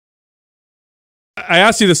I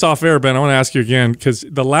asked you this off air, Ben. I want to ask you again because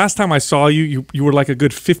the last time I saw you, you were like a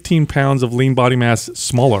good 15 pounds of lean body mass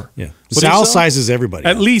smaller. Yeah. Sal sizes everybody.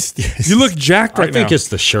 At least you look jacked right now. I think it's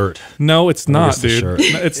the shirt. No, it's not, dude.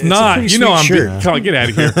 It's not. You know, get out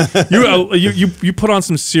of here. You put on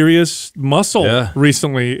some serious muscle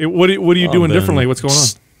recently. What are you doing differently? What's going on?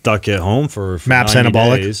 Stuck at home for MAPS 90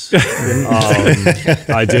 anabolic. Days.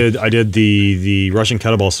 I did the Russian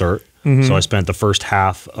kettlebell cert. So I spent the first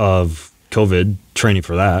half of COVID training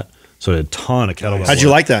for that. So I did a ton of kettlebell. How'd you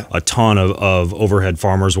like that? A ton of overhead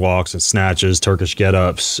farmers walks and snatches, Turkish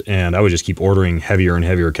get-ups, and I would just keep ordering heavier and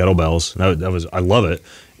heavier kettlebells. I love it,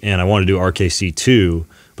 and I want to do RKC too,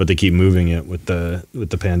 but they keep moving it with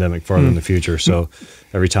the pandemic farther in the future. So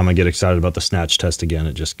every time I get excited about the snatch test again,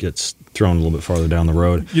 it just gets thrown a little bit farther down the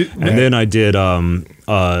road. And then I did a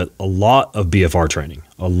lot of BFR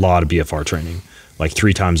training, like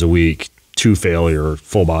 3 times a week, 2 failure,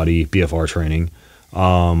 full body BFR training.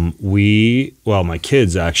 My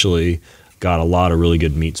kids actually got a lot of really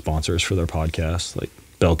good meat sponsors for their podcasts, like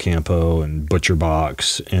Bel Campo and Butcher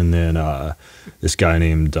Box, and then this guy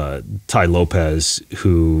named Ty Lopez,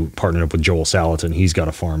 who partnered up with Joel Salatin. He's got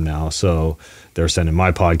a farm now, so they're sending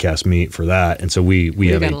my podcast meat for that. And so we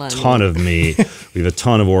have a ton of meat. We have a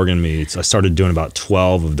ton of organ meats. I started doing about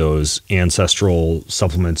 12 of those ancestral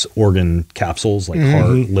supplements, organ capsules, like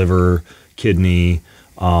heart, liver, kidney.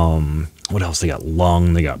 What else? They got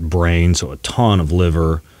lung, they got brain, so a ton of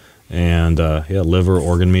liver. And liver,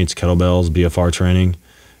 organ meats, kettlebells, BFR training.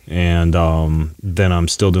 And then I'm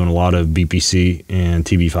still doing a lot of BPC and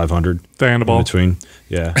TB500. Dianabol. In between.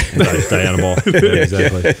 Yeah. Dianabol. Yeah,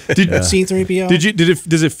 exactly. C3PO.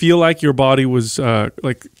 Does it feel like your body was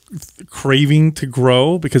like craving to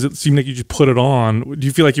grow because it seemed like you just put it on? Do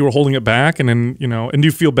you feel like you were holding it back and then, and do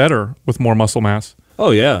you feel better with more muscle mass?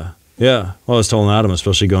 Oh, yeah. Yeah. Well, I was telling Adam,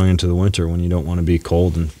 especially going into the winter when you don't want to be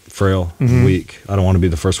cold and frail and weak. I don't want to be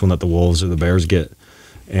the first one that the wolves or the bears get.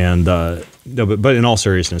 And but in all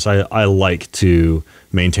seriousness, I like to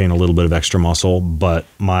maintain a little bit of extra muscle, but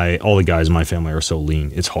all the guys in my family are so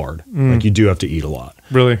lean. It's hard. Like you do have to eat a lot.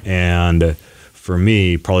 Really? And for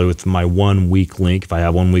me, probably with my 1 weak link, if I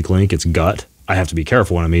have 1 weak link, it's gut. I have to be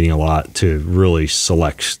careful when I'm eating a lot to really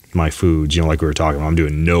select my foods. Like we were talking about, I'm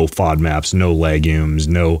doing no FODMAPs, no legumes,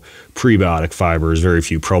 no prebiotic fibers, very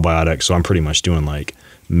few probiotics. So I'm pretty much doing like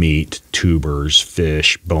meat, tubers,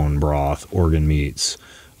 fish, bone broth, organ meats,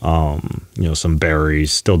 some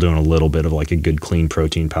berries, still doing a little bit of like a good clean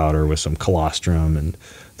protein powder with some colostrum and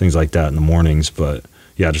things like that in the mornings. But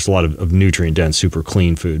yeah, just a lot of nutrient dense, super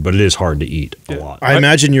clean food, but it is hard to eat a lot. I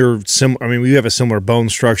imagine you're similar. I mean, we have a similar bone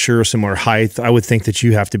structure, similar height. I would think that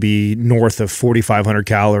you have to be north of 4,500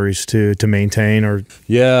 calories to maintain. Or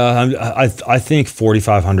yeah, I think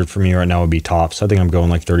 4,500 for me right now would be tops. I think I'm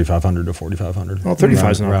going like 3,500 to 4,500. Well,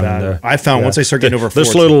 35 is not bad. I found once I start getting over 4,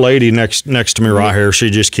 this little lady next to me right here,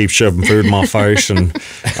 she just keeps shoving food in my face, and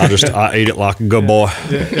I eat it like a good boy.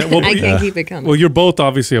 Well, I can't keep it coming. Well, you're both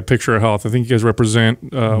obviously a picture of health. I think you guys represent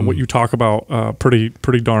what you talk about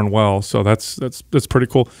pretty darn well. So that's pretty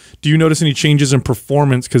cool. Do you notice any changes in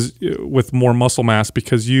performance with more muscle mass?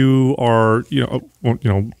 Because you are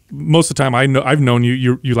most of the time I've known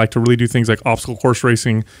you like to really do things like obstacle course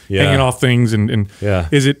racing, hanging off things, and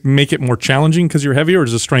is it make it more challenging because you're heavier, or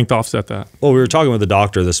does the strength offset that? Well, we were talking with the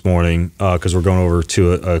doctor this morning because we're going over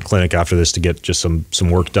to a clinic after this to get just some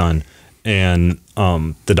work done, and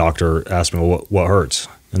the doctor asked me, well, what hurts?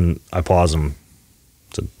 And I paused and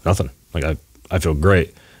said, nothing. Like I feel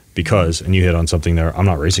great because, and you hit on something there, I'm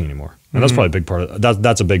not racing anymore. And that's probably a big part of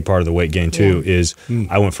that's a big part of the weight gain too, is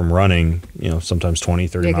I went from running, sometimes 20,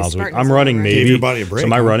 30 miles a week. I'm running maybe. Gave your body a break, so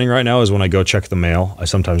my running right now is when I go check the mail, I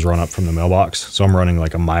sometimes run up from the mailbox. So I'm running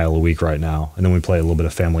like a mile a week right now. And then we play a little bit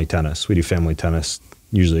of family tennis. We do family tennis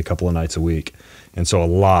usually a couple of nights a week. And so a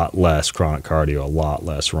lot less chronic cardio, a lot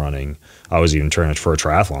less running. I was even training for a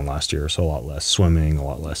triathlon last year, so a lot less swimming, a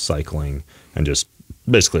lot less cycling, and just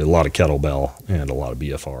basically a lot of kettlebell and a lot of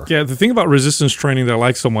BFR. Yeah, the thing about resistance training that I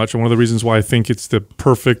like so much, and one of the reasons why I think it's the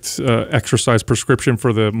perfect exercise prescription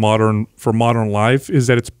for modern life, is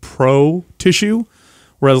that it's pro tissue,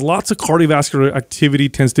 whereas lots of cardiovascular activity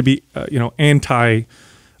tends to be anti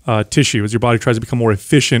tissue, as your body tries to become more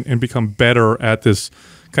efficient and become better at this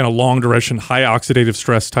kind of long duration, high oxidative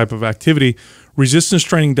stress type of activity. Resistance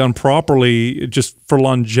training done properly, just for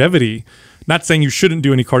longevity. Not saying you shouldn't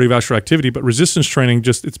do any cardiovascular activity, but resistance training,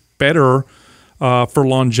 it's better for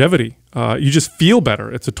longevity. You just feel better.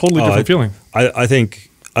 It's a totally different feeling. I think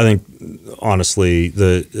honestly,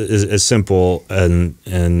 as simple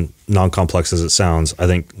and non-complex as it sounds, I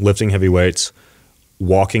think lifting heavy weights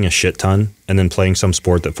walking a shit ton and then playing some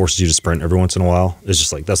sport that forces you to sprint every once in a while is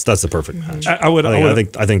just like that's the perfect match.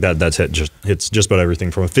 I think that hits just about everything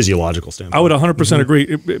from a physiological standpoint. I would 100%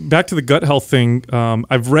 agree. Back to the gut health thing,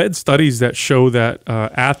 I've read studies that show that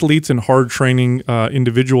athletes and hard training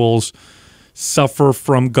individuals suffer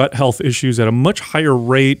from gut health issues at a much higher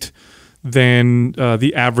rate than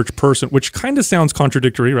the average person, which kind of sounds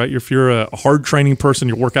contradictory, right? If you're a hard training person,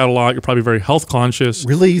 you work out a lot, you're probably very health conscious.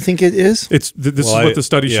 Really, you think it is? This is what the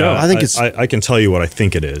studies show. I think I can tell you what I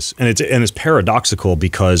think it is, and it's paradoxical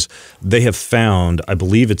because they have found, I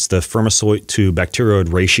believe it's the spermatozoid to bacteroid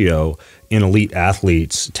ratio in elite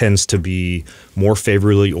athletes tends to be more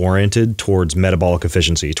favorably oriented towards metabolic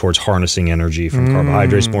efficiency, towards harnessing energy from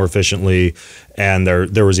carbohydrates more efficiently. And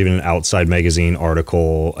there was even an Outside magazine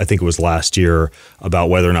article, I think it was last year, about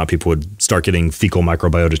whether or not people would start getting fecal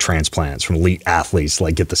microbiota transplants from elite athletes,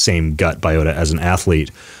 like get the same gut biota as an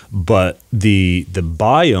athlete. But the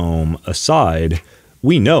biome aside,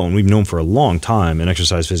 we know, and we've known for a long time in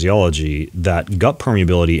exercise physiology, that gut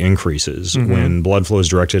permeability increases when blood flow is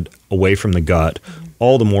directed away from the gut,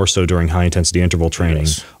 all the more so during high-intensity interval training,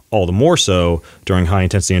 all the more so during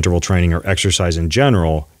high-intensity interval training or exercise in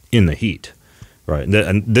general in the heat. Right,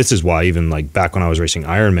 and this is why even like back when I was racing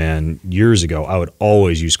Ironman years ago, I would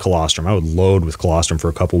always use colostrum. I would load with colostrum for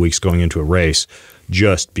a couple weeks going into a race,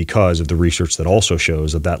 just because of the research that also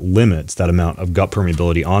shows that limits that amount of gut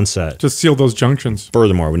permeability onset. Just seal those junctions.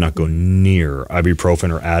 Furthermore, I would not go near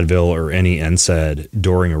ibuprofen or Advil or any NSAID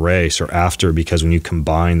during a race or after, because when you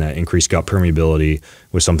combine that increased gut permeability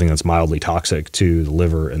with something that's mildly toxic to the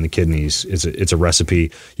liver and the kidneys, it's a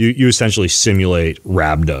recipe. You essentially simulate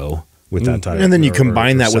rhabdo with that type. And then you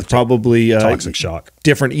combine that with probably toxic shock.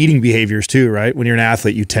 Different eating behaviors too, right? When you're an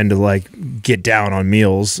athlete, you tend to like get down on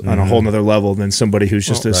meals on a whole nother level than somebody who's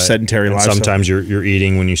just a sedentary lifestyle. Sometimes you're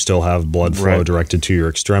eating when you still have blood flow directed to your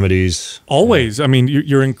extremities. Always. I mean,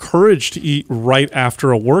 you're encouraged to eat right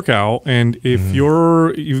after a workout, and if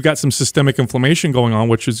you've got some systemic inflammation going on,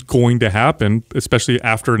 which is going to happen, especially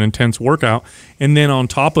after an intense workout, and then on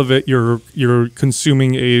top of it, you're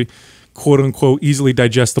consuming a quote unquote easily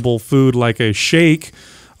digestible food like a shake,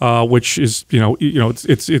 which is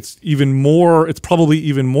it's even more, it's probably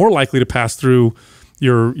even more likely to pass through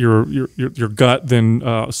your gut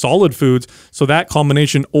than solid foods. So that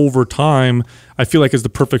combination over time, I feel like, is the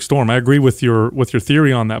perfect storm. I agree with your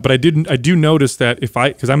theory on that, but I do notice that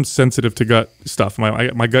because I'm sensitive to gut stuff,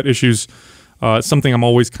 my gut issues, something I'm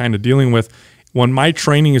always kind of dealing with. When my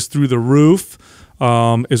training is through the roof,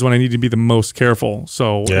 is when I need to be the most careful.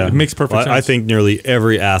 So it makes perfect sense. I think nearly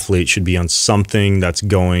every athlete should be on something that's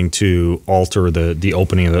going to alter the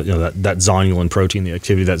opening of that zonulin protein, the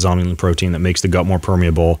activity of that zonulin protein that makes the gut more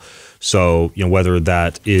permeable. So whether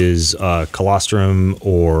that is colostrum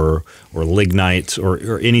or lignite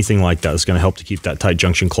or anything like that, that's going to help to keep that tight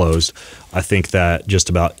junction closed. I think that just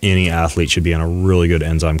about any athlete should be on a really good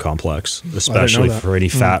enzyme complex, especially for any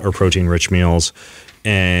fat or protein rich meals.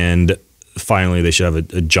 And finally, they should have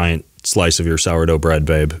a giant slice of your sourdough bread,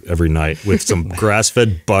 babe, every night with some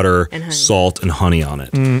grass-fed butter, salt, and honey on it.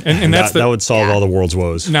 And that would solve all the world's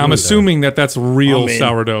woes. Now, I'm assuming that's real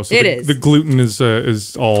sourdough. So it is. The gluten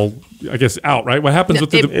is all, I guess, out, right? What happens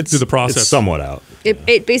through the process? It's somewhat out.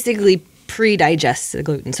 It basically pre-digests the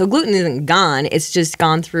gluten. So gluten isn't gone. It's just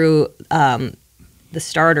gone through the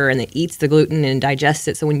starter, and it eats the gluten and digests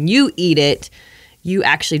it. So when you eat it, you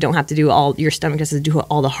actually don't have to do your stomach has to do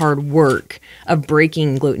all the hard work of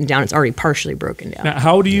breaking gluten down. It's already partially broken down. Now,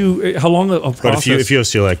 how long a process? But if you have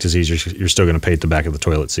celiac disease, you're still going to paint the back of the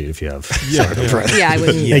toilet seat if you have. I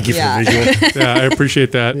wouldn't. Thank you for the visual. Yeah, I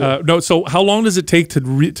appreciate that. So how long does it take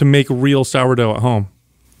to make real sourdough at home?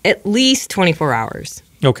 At least 24 hours.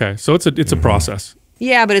 Okay, so it's a process.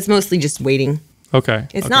 Yeah, but it's mostly just waiting. Okay.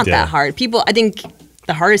 It's not that hard. I think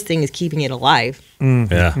the hardest thing is keeping it alive.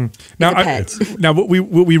 Now, what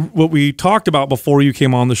we talked about before you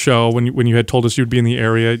came on the show, when you had told us you'd be in the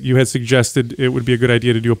area, you had suggested it would be a good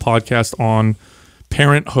idea to do a podcast on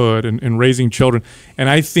parenthood and raising children. And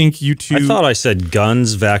I think you two... I thought I said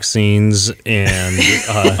guns, vaccines, and...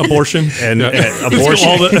 abortion. And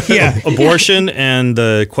abortion. Abortion and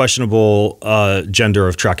the questionable gender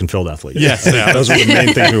of track and field athletes. Yes. Those are the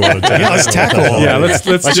main things we wanted to tackle. Let's tackle all that.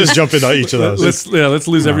 Let's just jump into each of those. Let's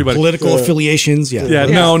lose everybody. Political affiliations.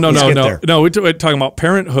 No. We're talking about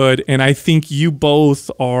parenthood, and I think you both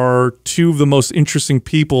are two of the most interesting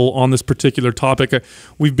people on this particular topic.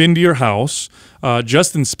 We've been to your house.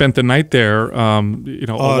 Justin spent the night there, a while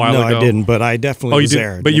no, ago. I didn't, but I definitely was did,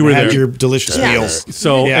 there. but you were had there. your delicious meals.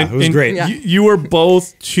 So yeah, it was great. Yeah. You are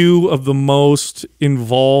both two of the most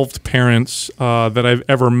involved parents that I've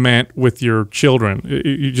ever met with your children.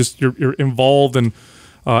 You're involved in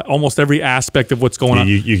almost every aspect of what's going on.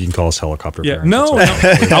 You can call us helicopter parents. No,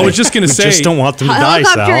 I was just going to say, just don't want them to die,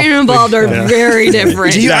 Helicopter Sal. and involved are very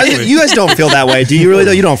different. Do you, you guys don't feel that way, do you? Really?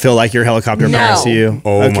 Though you don't feel like you're helicopter parents, do you?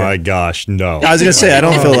 Oh Okay. my gosh, no. I was gonna say I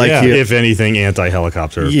don't feel like you. If anything,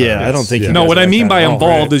 anti-helicopter. Yeah, I don't think you no. guys What I like mean that by at all,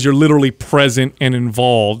 involved right? is you're literally present and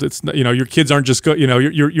involved. It's your kids aren't just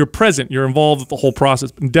you're present. You're involved with the whole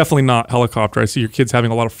process. Definitely not helicopter. I see your kids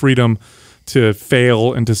having a lot of freedom to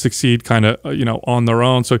fail and to succeed kind of, on their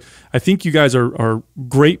own. So I think you guys are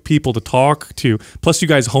great people to talk to. Plus you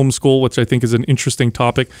guys homeschool, which I think is an interesting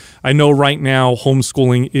topic. I know right now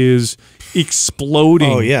homeschooling is exploding.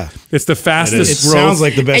 Oh, yeah. It's the It fastest growth. sounds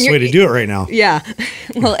like the best And way to do it right now. Yeah.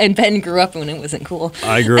 Well, and Ben grew up when it wasn't cool.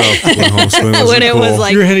 I grew up when homeschooling wasn't When it cool. was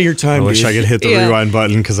like, You're ahead of your time. I wish dude. I could hit the Yeah. rewind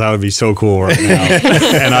button because that would be so cool right now.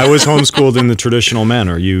 And I was homeschooled in the traditional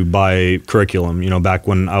manner. You buy curriculum. Back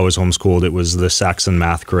when I was homeschooled, it was the Saxon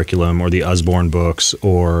math curriculum or the Usborne books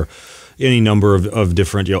or any number of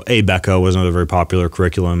different, ABECA was another very popular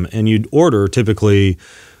curriculum. And you'd order typically,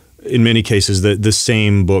 in many cases, the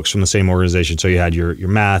same books from the same organization. So you had your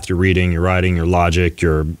math, your reading, your writing, your logic,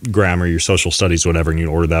 your grammar, your social studies, whatever, and you'd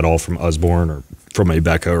order that all from Usborne or from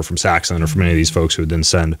ABECA or from Saxon or from any of these folks who would then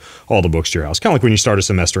send all the books to your house. Kind of like when you start a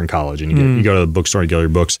semester in college and you go to the bookstore and get all your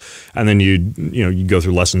books, and then you go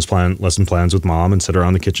through lesson plans with mom and sit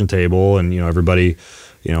around the kitchen table, and everybody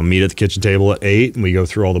meet at the kitchen table at 8 and we go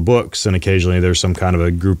through all the books, and occasionally there's some kind of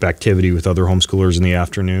a group activity with other homeschoolers in the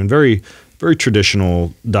afternoon. Very, very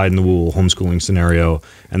traditional dyed-in-the-wool homeschooling scenario,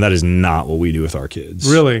 and that is not what we do with our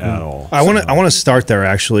kids. Really? At all. I want to start there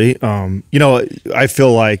actually. I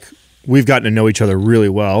feel like we've gotten to know each other really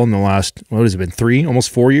well in the last, what has it been, almost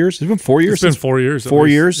 4 years? It's been 4 years. It's been 4 years. 4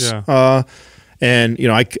 years. Yeah. And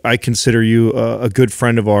I consider you a good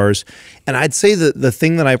friend of ours. And I'd say that the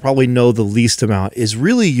thing that I probably know the least about is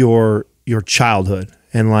really your childhood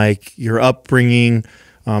and like your upbringing.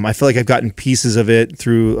 I feel like I've gotten pieces of it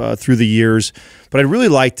through the years, but I'd really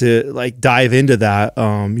like to dive into that.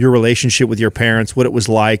 Your relationship with your parents, what it was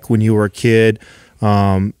like when you were a kid.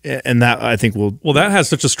 And that I think will. That has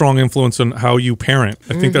such a strong influence on how you parent.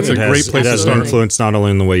 I think that's a great place It to has start. influence not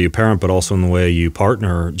only in the way you parent, but also in the way you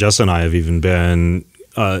partner. Jess and I have even been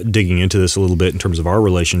digging into this a little bit in terms of our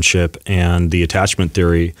relationship and the attachment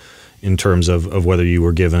theory, in terms of whether you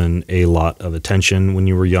were given a lot of attention when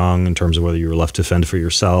you were young, in terms of whether you were left to fend for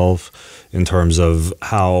yourself, in terms of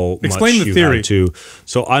how Explain much the you theory. had to.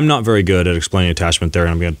 So I'm not very good at explaining attachment theory,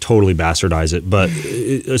 and I'm going to totally bastardize it. But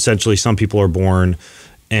essentially, some people are born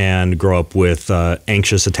and grow up with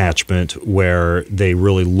anxious attachment, where they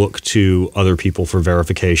really look to other people for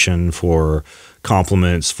verification, for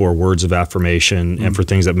compliments, for words of affirmation, and for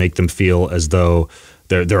things that make them feel as though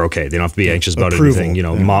they're okay. They don't have to be anxious about Approval.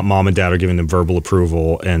 anything. Mom and dad are giving them verbal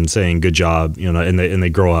approval and saying good job, and they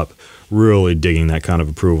grow up really digging that kind of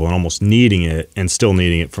approval and almost needing it, and still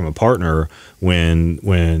needing it from a partner when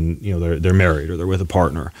they're married or they're with a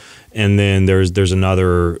partner. And then there's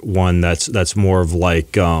another one that's more of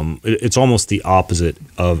like it's almost the opposite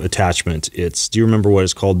of attachment. Do you remember what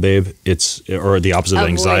it's called, babe? Or the opposite of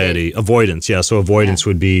anxiety, avoidance. Yeah. So avoidance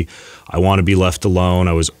would be, I want to be left alone.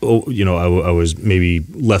 I was maybe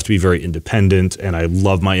left to be very independent, and I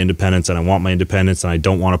love my independence and I want my independence, and I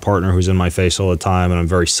don't want a partner who's in my face all the time, and I'm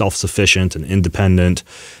very self-sufficient and independent,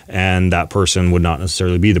 and that person would not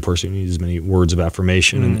necessarily be the person who needs as many words of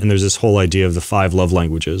affirmation. And there's this whole idea of the 5 love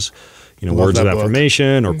languages. Words of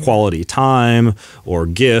affirmation or quality time or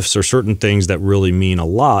gifts or certain things that really mean a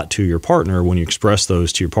lot to your partner when you express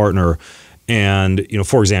those to your partner. And,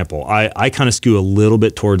 for example, I kind of skew a little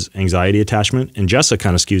bit towards anxiety attachment, and Jessa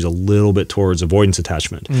kind of skews a little bit towards avoidance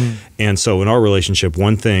attachment. And so in our relationship,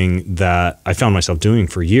 one thing that I found myself doing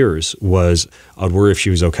for years was I'd worry if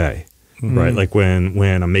she was okay. Right, like when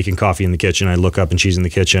I'm making coffee in the kitchen, I look up and she's in the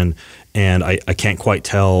kitchen, and I can't quite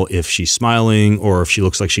tell if she's smiling or if she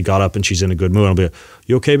looks like she got up and she's in a good mood. I'll be like,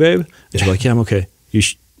 "You okay, babe?" And she'll be like, "Yeah, I'm okay." You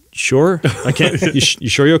sure? I can't. You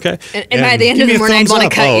sure you're okay? And by the end of the morning, I'd want to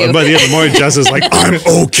cut you. And by the end of the morning, Jess is like, "I'm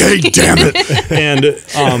okay, damn it."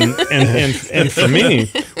 And for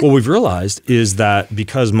me, what we've realized is that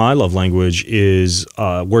because my love language is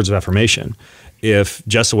words of affirmation, if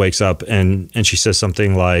Jessa wakes up and she says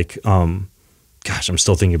something like, gosh, I'm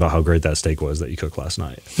still thinking about how great that steak was that you cooked last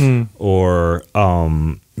night. Or,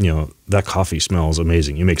 you know, that coffee smells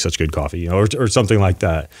amazing. You make such good coffee, you know, or something like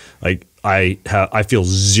that. Like I feel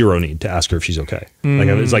zero need to ask her if she's okay. Like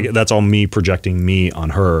it's like, that's all me projecting me on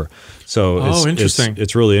her. So interesting.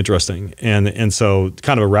 It's really interesting. And so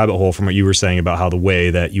kind of a rabbit hole from what you were saying about how the way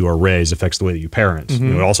that you are raised affects the way that you parent. You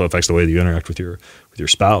know, it also affects the way that you interact with your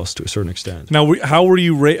spouse to a certain extent. Now, how were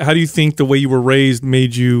you? How do you think the way you were raised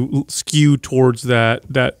made you skew towards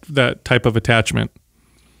that type of attachment?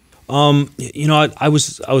 You know, I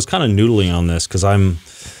was kind of noodling on this because I'm,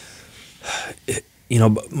 you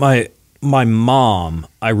know, my mom,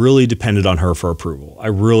 I really depended on her for approval. I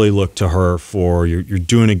really looked to her for you're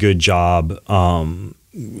doing a good job.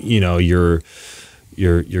 You know, you're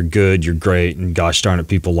good, you're great, and gosh darn it,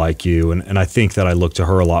 people like you. And I think that I looked to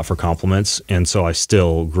her a lot for compliments. And so I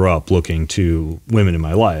still grew up looking to women in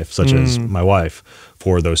my life, such as my wife,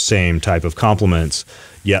 for those same type of compliments.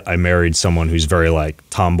 Yet I married someone who's very like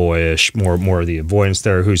tomboyish, more of the avoidance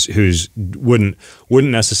there, who's wouldn't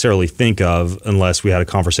necessarily think of unless we had a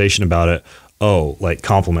conversation about it. Oh, like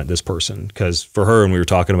compliment this person, because for her, when we were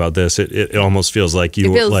talking about this, it almost feels like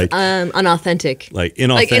you feels, like unauthentic, like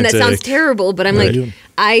inauthentic. Like, and that sounds terrible, but I'm like,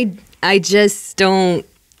 I just don't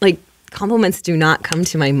like compliments. Do not come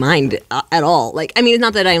to my mind at all. Like, I mean, it's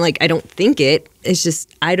not that I'm like I don't think it. It's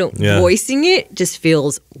just I don't voicing it just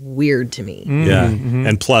feels weird to me. Yeah,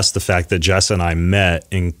 and plus the fact that Jessa and I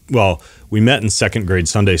met we met in second grade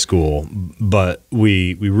Sunday school, but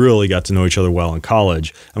we really got to know each other well in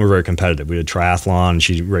college, and we're very competitive. We did triathlon, and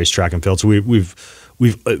she raced track and field. So we've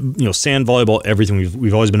you know, sand volleyball, everything.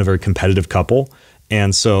 We've always been a very competitive couple,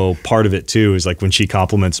 and so part of it too is like when she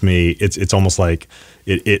compliments me, it's almost like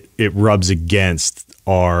it rubs against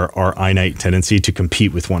our innate tendency to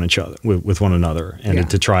compete with one another, and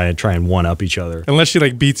to try and one up each other. Unless she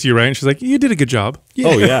like beats you, right? And she's like, "You did a good job." Yeah.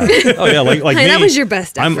 Oh yeah, like hey, me, that was your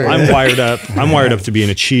best effort. I'm wired up. I'm wired up to be an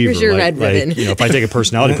achiever. Here's your red ribbon. Like, you know, if I take a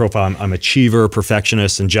personality profile, I'm achiever,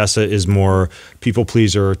 perfectionist, and Jessa is more people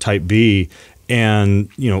pleaser, type B. And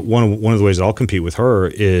you know, one of the ways that I'll compete with her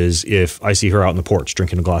is if I see her out on the porch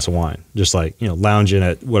drinking a glass of wine, just like, you know, lounging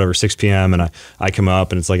at whatever 6 p.m. and I come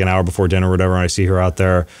up and it's like an hour before dinner or whatever, and I see her out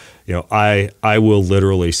there, you know, I will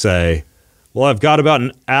literally say, well, I've got about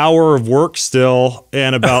an hour of work still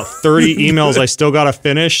and about 30 emails I still got to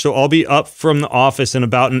finish. So I'll be up from the office in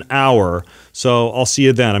about an hour. So I'll see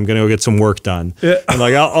you then. I'm going to go get some work done. Yeah. And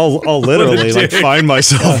like, I'll literally like find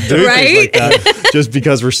myself doing things like that just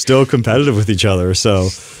because we're still competitive with each other. So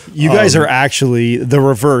you guys are actually the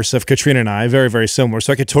reverse of Katrina and I, very, very similar.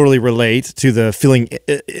 So I could totally relate to the feeling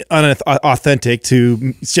unauthentic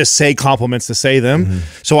to just say compliments to say them.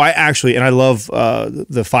 So I actually, and I love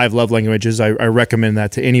the 5 love languages. I recommend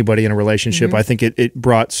that to anybody in a relationship. I think it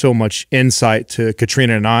brought so much insight to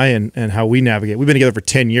Katrina and I and how we navigate. We've been together for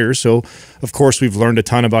 10 years. So of course we've learned a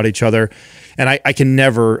ton about each other. And I can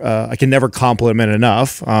never compliment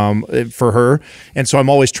enough for her, and so I'm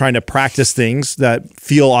always trying to practice things that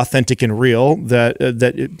feel authentic and real. That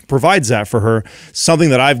it provides that for her. Something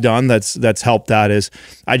that I've done that's helped that is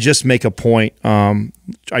I just make a point.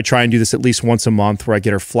 I try and do this at least once a month, where I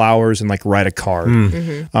get her flowers and like write a card.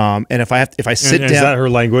 And if I sit down, is that her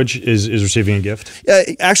language? Is receiving a gift?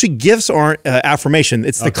 Actually, gifts aren't affirmation.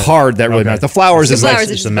 It's the card that really matters. The flowers is like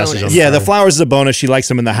the message. Yeah, the flowers is a bonus. She likes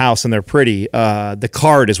them in the house and they're pretty. The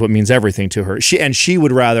card is what means everything to her. She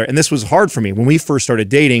would rather, and this was hard for me when we first started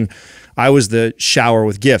dating. I was the shower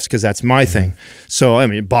with gifts because that's my thing. So I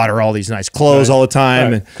mean, bought her all these nice clothes all the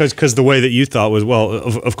time. Because the way that you thought was, well,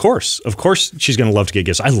 of course she's going to love to get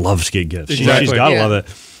gifts. I love to get gifts. Exactly. She's got to love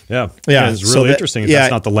it. Yeah. It's really interesting if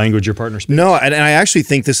that's not the language your partner speaks. No, and I actually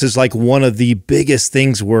think this is like one of the biggest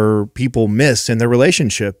things where people miss in their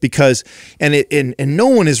relationship because, and no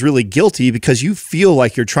one is really guilty because you feel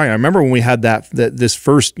like you're trying. I remember when we had this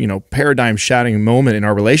first, paradigm shattering moment in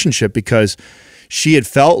our relationship because she had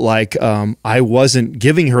felt like I wasn't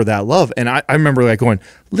giving her that love. And I remember like going,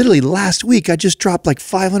 literally last week, I just dropped like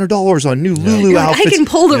 $500 on new Lulu outfits. I can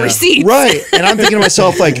pull the receipts. Right. And I'm thinking to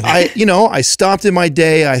myself, like, I stopped in my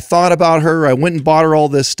day. I thought about her. I went and bought her all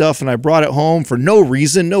this stuff and I brought it home for no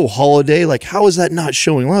reason, no holiday. Like, how is that not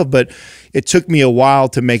showing love? But it took me a while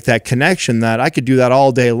to make that connection that I could do that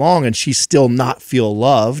all day long and she still not feel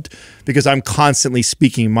loved because I'm constantly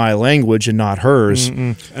speaking my language and not hers.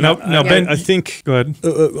 Now, Ben, I think go ahead.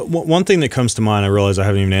 One thing that comes to mind, I realize I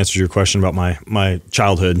haven't even answered your question about my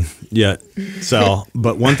childhood yet, Sal,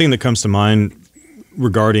 but one thing that comes to mind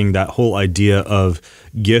regarding that whole idea of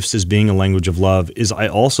gifts as being a language of love is I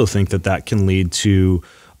also think that can lead to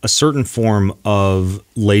a certain form of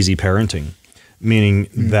lazy parenting. meaning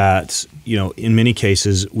that, in many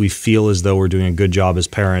cases, we feel as though we're doing a good job as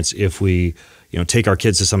parents if we, take our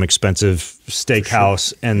kids to some expensive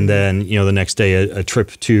steakhouse and then, the next day a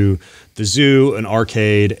trip to the zoo, an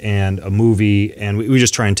arcade, and a movie. And we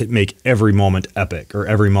just try and make every moment epic or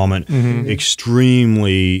every moment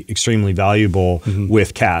extremely, extremely valuable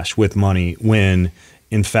with cash, with money, when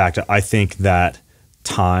in fact, I think that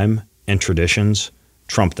time and traditions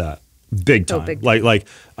trump that big time.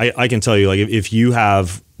 I can tell you, if you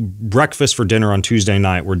have breakfast for dinner on Tuesday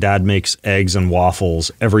night where dad makes eggs and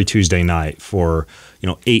waffles every Tuesday night for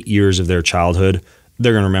 8 years of their childhood,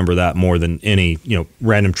 they're going to remember that more than any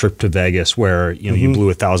random trip to Vegas where you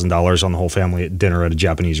blew $1,000 on the whole family at dinner at a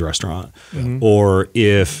Japanese restaurant. Or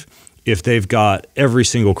if they've got every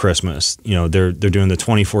single Christmas, they're doing the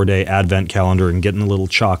 24-day Advent calendar and getting a little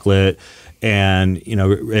chocolate and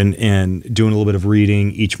and doing a little bit of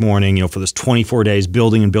reading each morning, for this 24 days,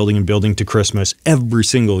 building and building and building to Christmas every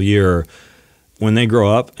single year. When they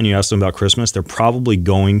grow up and you ask them about Christmas, they're probably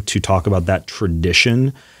going to talk about that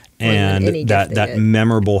tradition and that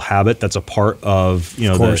memorable habit that's a part of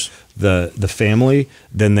the family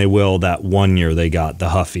than they will that one year they got the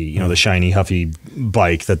Huffy, the shiny Huffy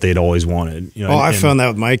bike that they'd always wanted. I found that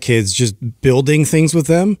with my kids, just building things with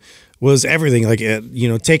them was everything.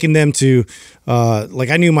 Taking them to,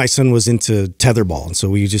 I knew my son was into tetherball. And so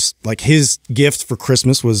we just, his gift for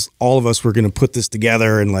Christmas was all of us were going to put this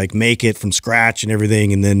together and make it from scratch and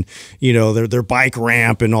everything. And then, their bike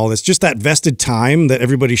ramp and all this, just that vested time that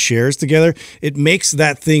everybody shares together, it makes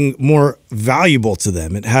that thing more valuable to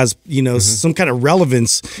them. It has, some kind of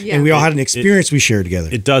relevance, and we all had an experience we shared together.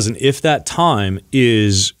 It does. And if that time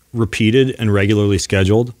is repeated and regularly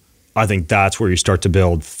scheduled, I think that's where you start to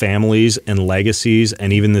build families and legacies,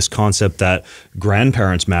 and even this concept that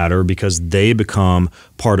grandparents matter because they become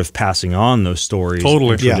part of passing on those stories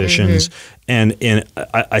and traditions. And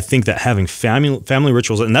I think that having family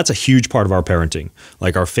rituals, and that's a huge part of our parenting,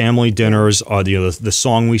 like our family dinners, are the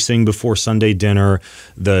song we sing before Sunday dinner,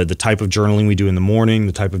 the type of journaling we do in the morning,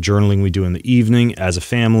 the type of journaling we do in the evening as a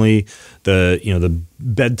family, the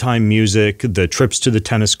bedtime music, the trips to the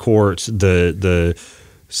tennis courts, the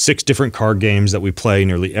 6 different card games that we play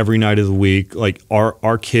nearly every night of the week.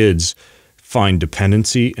 Our kids find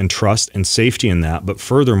dependency and trust and safety in that. But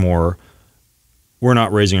furthermore, we're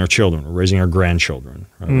not raising our children, we're raising our grandchildren.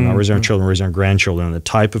 Right? We're not raising our children, we're raising our grandchildren. And the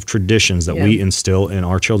type of traditions that we instill in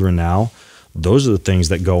our children now, those are the things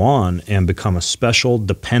that go on and become a special,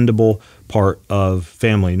 dependable part of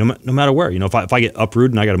family, no matter where. If I get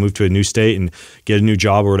uprooted and I got to move to a new state and get a new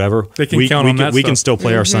job or whatever, they can count on that we can still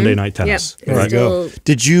play our Sunday night tennis. Yep. Right.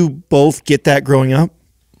 Did you both get that growing up?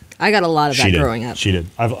 I got a lot of that growing up. She did.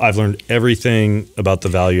 I've learned everything about the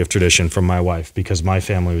value of tradition from my wife because my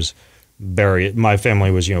family was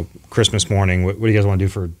Christmas morning. What do you guys want to do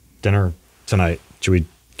for dinner tonight? Should we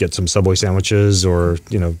get some Subway sandwiches or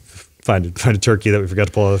find a turkey that we forgot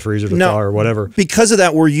to pull out of the freezer to thaw or whatever? Because of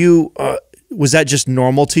that, were you was that just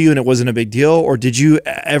normal to you and it wasn't a big deal, or did you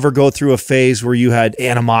ever go through a phase where you had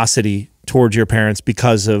animosity towards your parents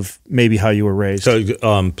because of maybe how you were raised?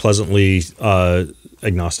 So pleasantly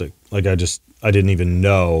agnostic. I didn't even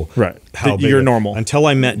know how big you're normal until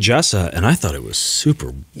I met Jessa, and I thought it was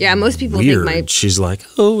super. Yeah, most people weird. think She's like,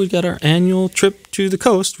 "Oh, we got our annual trip to the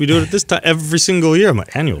coast. We do it at this time every single year." I'm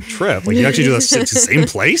like, "Annual trip? You actually do this at the same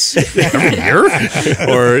place every year?"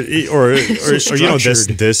 or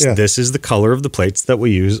this is the color of the plates that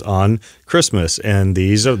we use on Christmas, and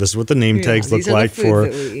this is what the name tags look like for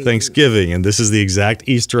Thanksgiving, and this is the exact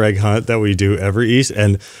Easter egg hunt that we do every Easter.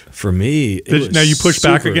 And for me, now you push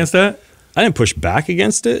back against that? I didn't push back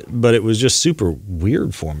against it, but it was just super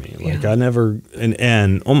weird for me. I never,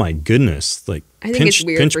 and oh my goodness, I think it's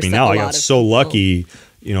weird pinch for me now. I got so people. Lucky,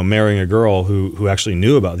 marrying a girl who actually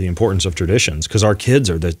knew about the importance of traditions, because our kids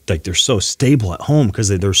are they're so stable at home because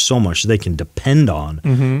there's so much they can depend on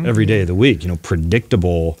every day of the week.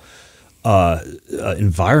 Predictable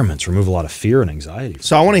environments remove a lot of fear and anxiety.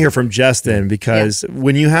 So I want to hear from Jess then, because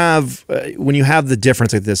when you have the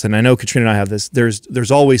difference like this, and I know Katrina and I have this,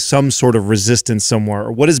 there's always some sort of resistance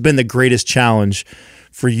somewhere. What has been the greatest challenge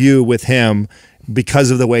for you with him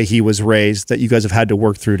because of the way he was raised that you guys have had to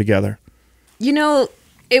work through together?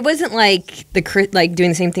 It wasn't like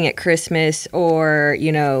doing the same thing at Christmas or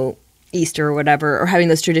Easter or whatever, or having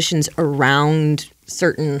those traditions around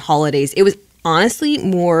certain holidays. It was honestly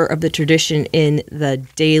more of the tradition in the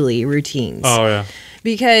daily routines. Oh, yeah.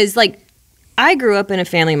 Because I grew up in a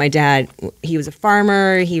family. My dad, he was a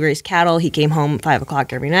farmer. He raised cattle. He came home at 5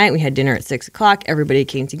 o'clock every night. We had dinner at 6 o'clock. Everybody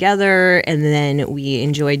came together, and then we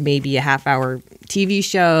enjoyed maybe a half-hour TV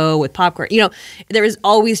show with popcorn. You know, there was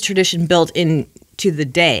always tradition built into the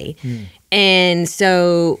day. And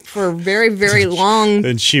so for a very, very long...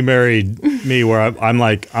 And she married me where I'm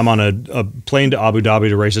on a plane to Abu Dhabi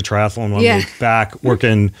to race a triathlon. I'm back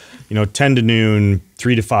working, 10 to noon,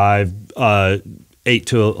 3 to 5, 8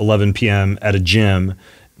 to 11 p.m. at a gym.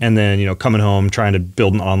 And then, coming home, trying to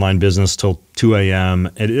build an online business till 2 a.m.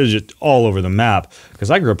 And it was just all over the map. Because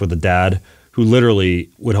I grew up with a dad who literally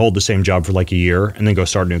would hold the same job for like a year and then go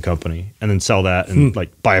start a new company and then sell that and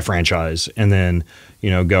like buy a franchise and then,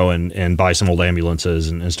 go and buy some old ambulances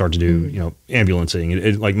and start to do,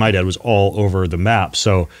 ambulancing. Like my dad was all over the map.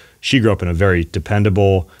 So she grew up in a very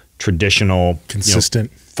dependable, traditional,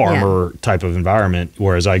 consistent farmer type of environment.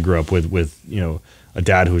 Whereas I grew up with a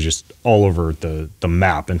dad who was just all over the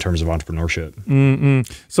map in terms of entrepreneurship.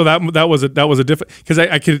 So that was a different, because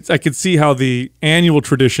I could see how the annual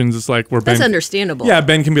traditions is like where That's Ben, understandable. Yeah,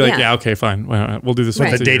 Ben can be like, yeah, okay, fine, we'll do this.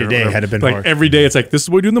 Right. once The a year day to day or had been like hard. every day. It's like, this is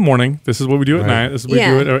what we do in the morning. This is what we do at night. This is what we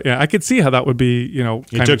Yeah. do it. Yeah, I could see how that would be.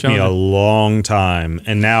 It took me a long time,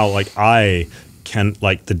 and now I can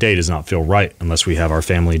the day does not feel right unless we have our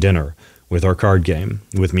family dinner with our card game,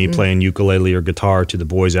 with me playing ukulele or guitar to the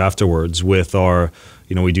boys afterwards, with our,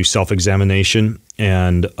 we do self-examination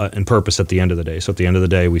and purpose at the end of the day. So at the end of the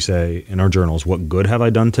day, we say in our journals, what good have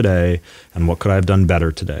I done today and what could I have done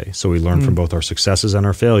better today? So we learn from both our successes and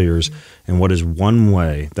our failures, and what is one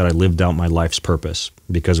way that I lived out my life's purpose,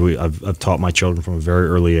 because I've taught my children from a very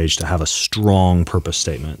early age to have a strong purpose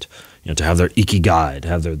statement. To have their ikigai, to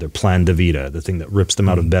have their plan de vida, the thing that rips them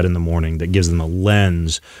out of bed in the morning, that gives them a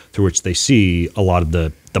lens through which they see a lot of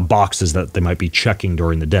the boxes that they might be checking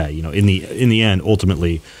during the day. In the end,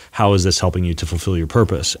 ultimately, how is this helping you to fulfill your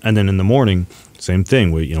purpose? And then in the morning, same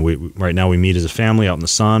thing. We right now we meet as a family out in the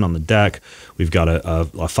sun on the deck. We've got a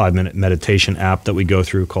 5-minute meditation app that we go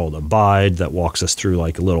through called Abide that walks us through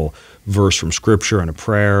like a little verse from scripture and a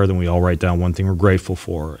prayer. Then we all write down one thing we're grateful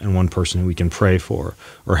for and one person who we can pray for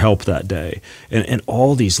or help that day. And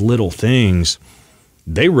all these little things,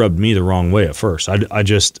 they rubbed me the wrong way at first. I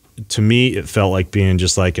just, to me, it felt like being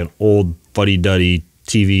just like an old fuddy-duddy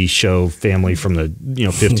TV show family from the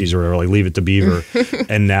 50s or whatever, like Leave It to Beaver.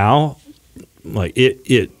 And now, like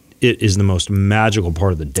it is the most magical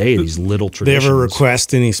part of the day, these little traditions. They ever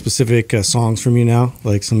request any specific songs from you now,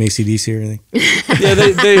 like some AC/DC or anything?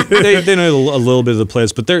 Yeah, they know a little bit of the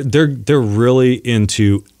plays, but they're really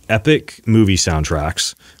into epic movie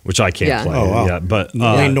soundtracks, which I can't play. Oh, wow. Yeah, but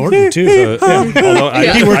Wayne Norton too. although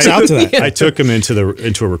He works out to that. I took him into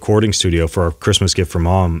a recording studio for our Christmas gift for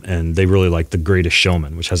Mom, and they really like The Greatest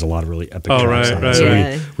Showman, which has a lot of really epic tracks on it. right.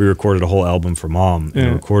 So we recorded a whole album for Mom in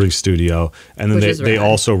a recording studio, and then they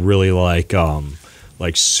also really like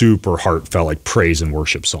super heartfelt, like praise and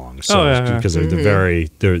worship songs. So because they're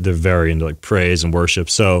very into like praise and worship.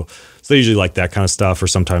 So they usually like that kind of stuff, or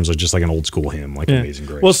sometimes like just like an old school hymn, like Amazing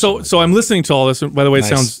Grace. Well, so I'm listening to all this. And by the way,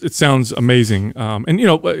 it sounds amazing.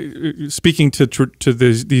 And speaking to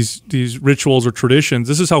these rituals or traditions,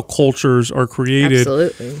 this is how cultures are created.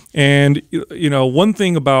 Absolutely. And one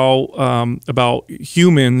thing about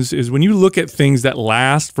humans is when you look at things that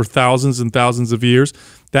last for thousands and thousands of years,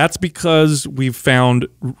 that's because we've found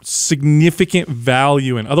significant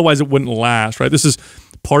value in. Otherwise, it wouldn't last, right? This is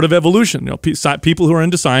part of evolution. People who are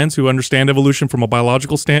into science, who understand evolution from a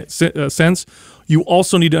biological sense, you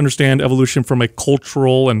also need to understand evolution from a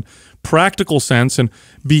cultural and practical sense. And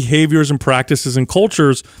behaviors and practices and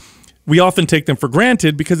cultures, we often take them for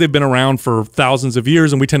granted because they've been around for thousands of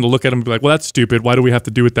years, and we tend to look at them and be like, well, that's stupid. Why do we have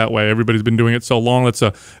to do it that way? Everybody's been doing it so long.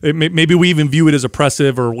 Maybe we even view it as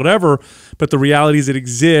oppressive or whatever, but the reality is it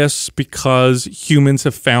exists because humans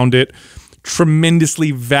have found it tremendously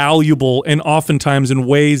valuable, and oftentimes in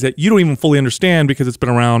ways that you don't even fully understand because it's been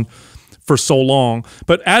around for so long.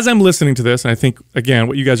 But as I'm listening to this, and I think, again,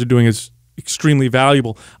 what you guys are doing is extremely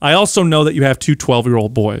valuable, I also know that you have two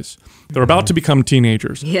 12-year-old boys. They're about to become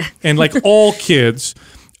teenagers. Yeah. And like all kids,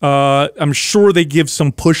 I'm sure they give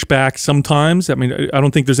some pushback sometimes. I mean, I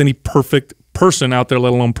don't think there's any perfect person out there,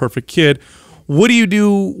 let alone perfect kid. What do you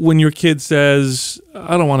do when your kid says,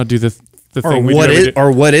 I don't want to do the thing we do every day?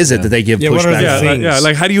 Or what is it that they give pushback?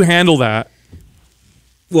 Like how do you handle that?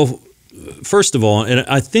 Well, first of all, and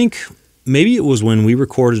I think maybe it was when we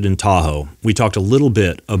recorded in Tahoe, we talked a little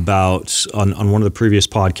bit about, on one of the previous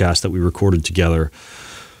podcasts that we recorded together,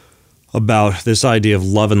 about this idea of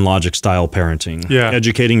love and logic style parenting. Yeah.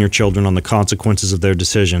 Educating your children on the consequences of their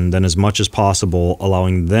decision, then as much as possible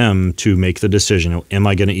allowing them to make the decision. Am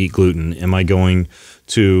I going to eat gluten? Am I going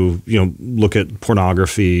to, look at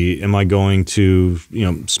pornography? Am I going to,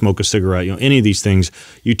 smoke a cigarette? Any of these things.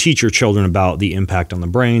 You teach your children about the impact on the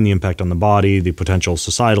brain, the impact on the body, the potential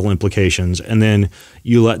societal implications, and then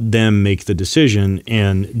you let them make the decision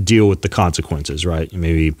and deal with the consequences, right?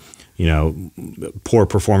 Maybe poor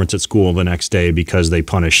performance at school the next day because they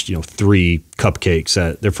punished, 3 cupcakes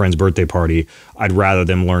at their friend's birthday party. I'd rather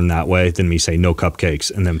them learn that way than me say no cupcakes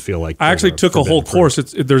and them feel like I actually took a whole course.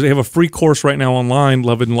 They have a free course right now online,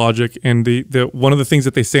 Love and Logic, and the one of the things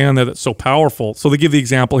that they say on there that's so powerful. So they give the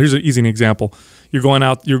example. Here's an easy example. You're going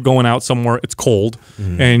out somewhere, it's cold,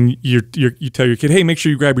 and you tell your kid, hey, make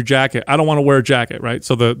sure you grab your jacket. I don't want to wear a jacket, right?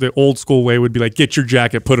 So the old school way would be like, get your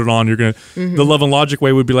jacket, put it on. The Love and Logic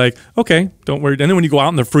way would be like, okay, don't worry. And then when you go out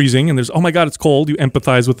and they're freezing and there's, oh my God, it's cold, you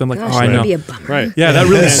empathize with them like, Gosh, oh, I know. Be a bummer. Right. Yeah, that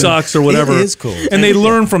really sucks or whatever. It is cold. And they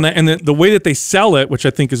learn from that. And the way that they sell it, which I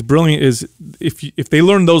think is brilliant, is if they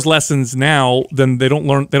learn those lessons now, then they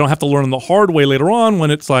don't have to learn the hard way later on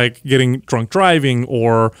when it's like getting drunk driving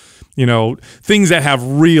or things that have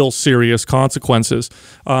real serious consequences.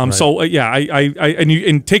 So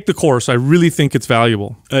and take the course. I really think it's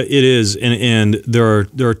valuable. It is, and there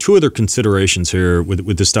are 2 other considerations here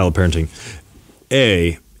with this style of parenting.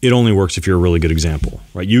 It only works if you're a really good example,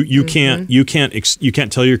 right? You can't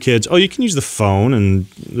tell your kids, oh, you can use the phone and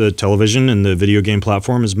the television and the video game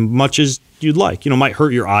platform as much as you'd like. It might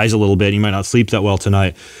hurt your eyes a little bit. You might not sleep that well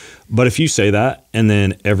tonight. But if you say that, and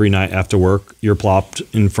then every night after work, you're plopped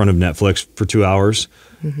in front of Netflix for 2 hours,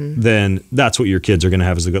 then that's what your kids are going to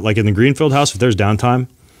have as the good. Like in the Greenfield house, if there's downtime,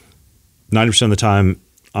 90% of the time,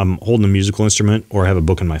 I'm holding a musical instrument or I have a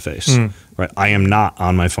book in my face. Right? I am not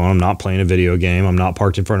on my phone. I'm not playing a video game. I'm not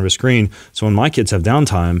parked in front of a screen. So when my kids have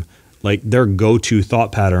downtime, like their go-to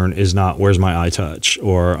thought pattern is not where's my iTouch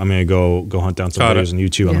or I'm going to go hunt down some videos on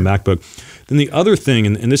YouTube on the MacBook. Then the other thing,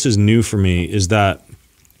 and this is new for me, is that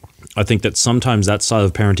I think that sometimes that style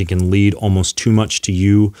of parenting can lead almost too much to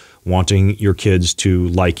you wanting your kids to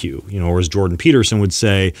like you, or as Jordan Peterson would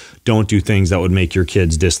say, don't do things that would make your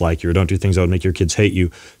kids dislike you or don't do things that would make your kids hate you.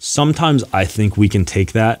 Sometimes I think we can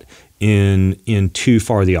take that in too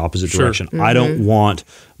far the opposite direction. I don't want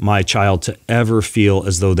my child to ever feel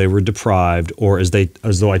as though they were deprived or as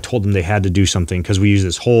though I told them they had to do something, because we use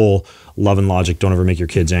this whole love and logic, don't ever make your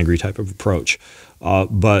kids angry type of approach.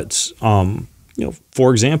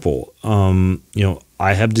 For example,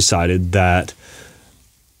 I have decided that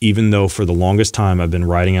even though for the longest time I've been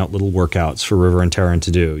writing out little workouts for River and Taryn to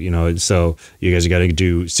do, so you guys got to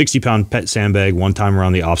do 60-pound pet sandbag 1 time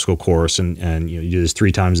around the obstacle course and you do this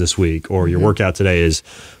 3 times this week, or your workout today is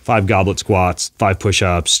 5 goblet squats, 5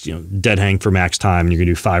 push-ups, dead hang for max time, and you're going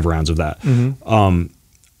to do 5 rounds of that.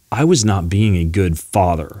 I was not being a good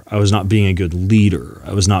father. I was not being a good leader.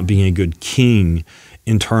 I was not being a good king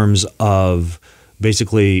in terms of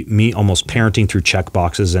basically me almost parenting through check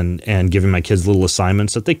boxes and giving my kids little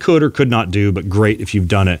assignments that they could or could not do, but great if you've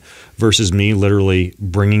done it, versus me literally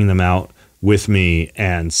bringing them out with me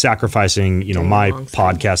and sacrificing, my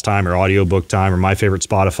podcast time or audiobook time or my favorite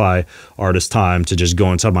Spotify artist time to just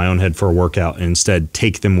go inside my own head for a workout and instead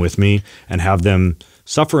take them with me and have them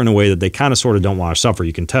suffer in a way that they kind of sort of don't want to suffer.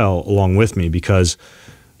 You can tell along with me, because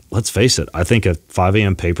let's face it, I think a 5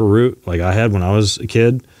 a.m. paper route like I had when I was a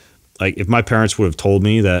kid, like if my parents would have told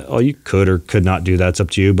me that, oh, you could or could not do that, it's up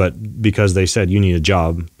to you. But because they said you need a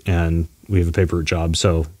job and we have a paper route job,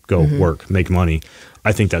 so go work, make money.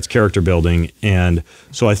 I think that's character building. And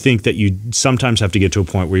so I think that you sometimes have to get to a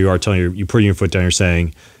point where you are telling you're putting your foot down, you're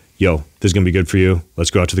saying, yo, this is going to be good for you. Let's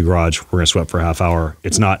go out to the garage. We're going to sweat for a half hour.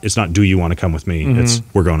 It's not, do you want to come with me? It's,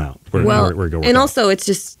 we're going out. We're going to work and out. Also it's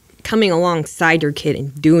just coming alongside your kid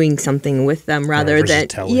and doing something with them rather than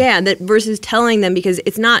versus telling them, because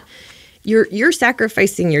it's not, you're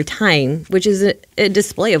sacrificing your time, which is a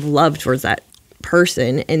display of love towards that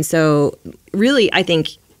person. And so really, I think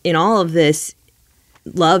in all of this,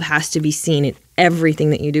 love has to be seen in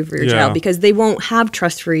everything that you do for your child, because they won't have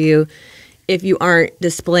trust for you if you aren't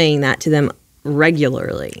displaying that to them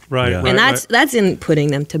regularly. Right. And that's in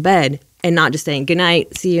putting them to bed and not just saying, good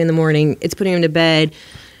night, see you in the morning. It's putting them to bed,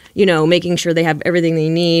 making sure they have everything they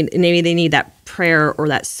need. And maybe they need that prayer or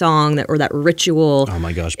that song or that ritual. Oh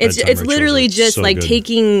my gosh. It's literally just so like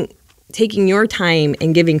good. taking your time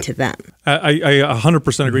and giving to them. I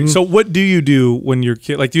 100% agree. So what do you do when your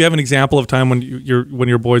kid, like, do you have an example of time when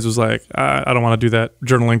your boys was like, I don't want to do that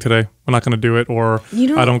journaling today. I'm not going to do it. Or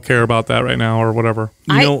I don't care about that right now or whatever.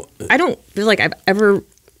 I don't feel like I've ever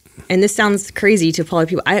and this sounds crazy to a lot of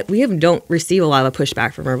people, we don't receive a lot of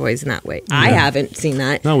pushback from our boys in that way. I haven't seen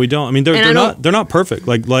that. No, we don't. I mean, they're not perfect.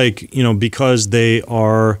 Like you know, because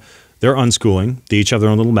they're unschooling. They each have their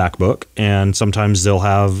own little MacBook, and sometimes they'll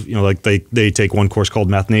have, you know, like they take one course called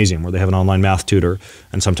Mathnasium, where they have an online math tutor,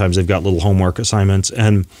 and sometimes they've got little homework assignments.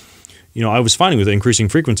 And you know, I was finding with increasing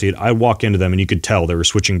frequency, I walk into them and you could tell they were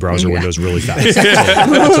switching browser windows really fast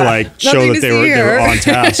to like show that they were on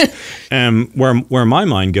task. And where my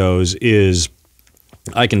mind goes is,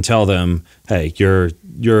 I can tell them, hey,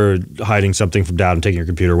 you're hiding something from dad and taking your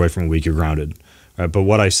computer away from a week, you're grounded. Right? But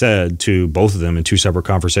what I said to both of them in two separate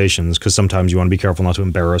conversations, because sometimes you want to be careful not to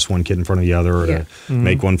embarrass one kid in front of the other, or to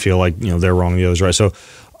make one feel like, you know, they're wrong and the other's right. So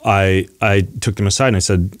I took them aside and I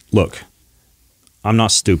said, look, I'm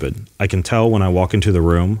not stupid. I can tell when I walk into the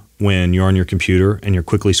room, when you're on your computer and you're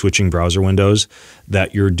quickly switching browser windows,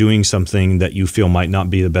 that you're doing something that you feel might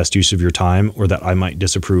not be the best use of your time, or that I might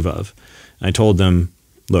disapprove of. And I told them,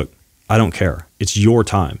 look, I don't care. It's your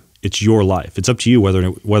time. It's your life. It's up to you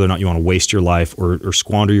whether or not you want to waste your life or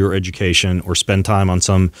squander your education or spend time on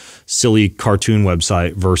some silly cartoon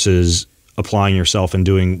website versus applying yourself and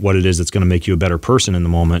doing what it is that's going to make you a better person in the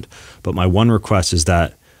moment. But my one request is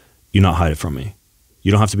that you not hide it from me.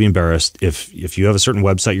 You don't have to be embarrassed. If you have a certain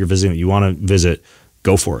website you're visiting that you want to visit,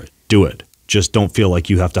 go for it. Do it. Just don't feel like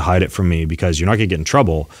you have to hide it from me, because you're not going to get in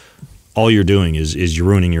trouble. All you're doing is you're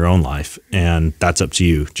ruining your own life, and that's up to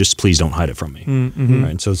you. Just please don't hide it from me. Mm-hmm.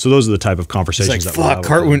 Right? So those are the type of conversations. It's like,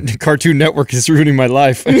 fuck, Cartoon Network is ruining my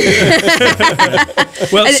life. Well,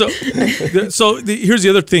 here's the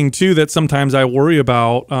other thing too that sometimes I worry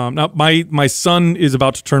about. Now, my son is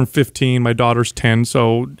about to turn 15. My daughter's 10,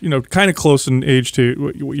 so you know, kind of close in age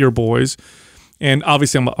to your boys. And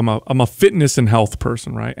obviously, I'm a fitness and health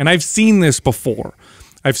person, right? And I've seen this before.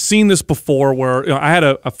 Where, you know, I had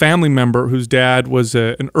a family member whose dad was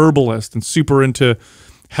an herbalist and super into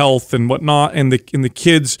health and whatnot, and the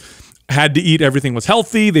kids had to eat everything was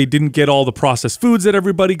healthy. They didn't get all the processed foods that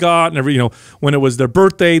everybody got, and when it was their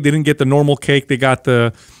birthday, they didn't get the normal cake. They got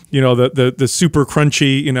the super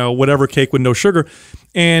crunchy, whatever cake with no sugar.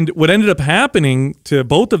 And what ended up happening to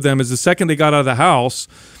both of them is the second they got out of the house,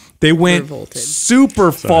 they went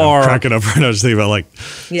super far. I'm cracking up right now. Just thinking about like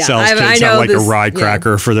Sal's kids have like a rye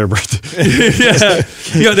cracker for their birthday.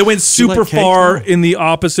 They went super far in the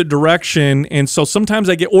opposite direction. And so sometimes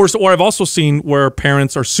I get, or I've also seen where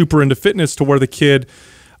parents are super into fitness to where the kid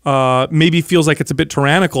maybe feels like it's a bit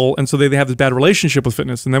tyrannical. And so they have this bad relationship with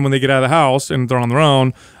fitness. And then when they get out of the house and they're on their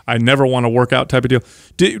own, I never want to work out type of deal.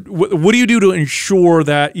 What do you do to ensure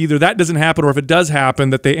that either that doesn't happen, or if it does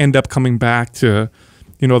happen, that they end up coming back to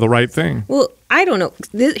the right thing? Well, I don't know.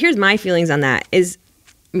 Here's my feelings on that. Is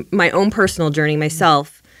my own personal journey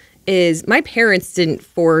myself is my parents didn't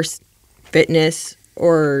force fitness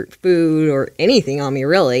or food or anything on me,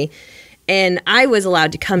 really. And I was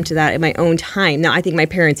allowed to come to that at my own time. Now, I think my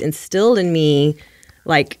parents instilled in me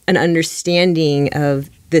like an understanding of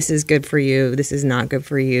this is good for you, this is not good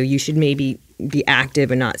for you. You should maybe be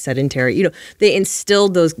active and not sedentary. They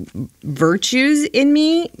instilled those virtues in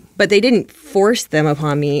me, but they didn't force them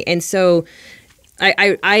upon me. And so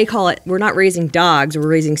I call it, we're not raising dogs, we're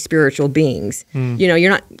raising spiritual beings.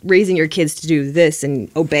 You're not raising your kids to do this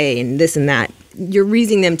and obey and this and that. You're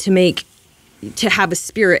raising them to have a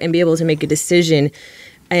spirit and be able to make a decision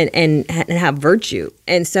and have virtue.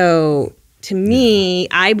 And so to me,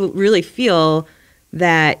 I really feel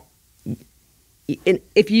that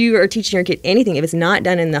if you are teaching your kid anything, if it's not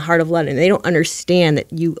done in the heart of love and they don't understand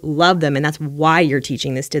that you love them and that's why you're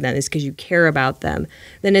teaching this to them, is because you care about them,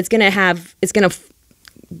 then it's going to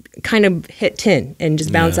kind of hit 10 and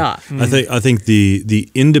just bounce off. I think the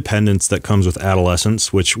independence that comes with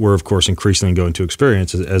adolescence, which we're of course increasingly going to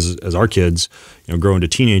experience as our kids grow into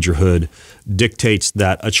teenagerhood, dictates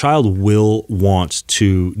that a child will want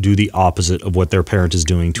to do the opposite of what their parent is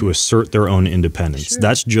doing to assert their own independence. Sure.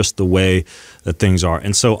 That's just the way that things are.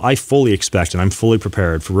 And so I fully expect, and I'm fully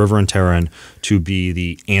prepared for River and Taryn to be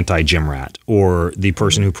the anti-gym rat, or the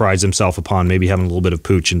person who prides himself upon maybe having a little bit of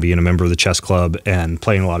pooch and being a member of the chess club and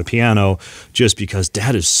playing a lot of piano just because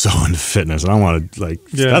dad is so into fitness. And I want to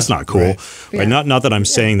that's not cool. Right? Yeah. Not that I'm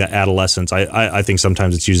saying that adolescence, I think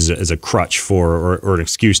sometimes it's used as a crutch for or an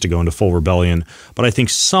excuse to go into full rebellion. But I think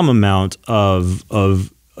some amount of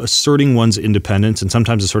asserting one's independence, and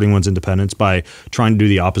sometimes asserting one's independence by trying to do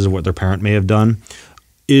the opposite of what their parent may have done,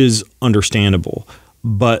 is understandable.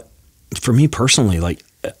 But for me personally,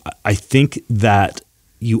 I think that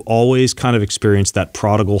you always kind of experience that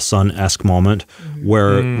prodigal son-esque moment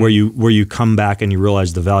where you come back and you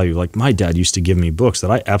realize the value. Like, my dad used to give me books that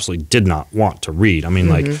I absolutely did not want to read. I mean,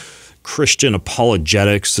 like Christian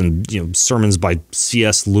apologetics and sermons by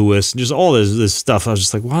C.S. Lewis, just all this stuff. I was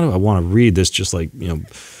just like, why do I want to read this? Just like the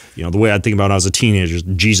way I think about it when I was a teenager,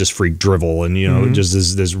 Jesus freak drivel, and just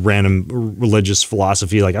this random religious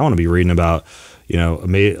philosophy. Like I want to be reading about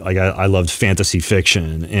like I loved fantasy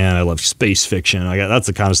fiction and I loved space fiction. That's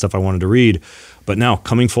the kind of stuff I wanted to read. But now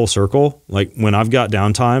coming full circle, like when I've got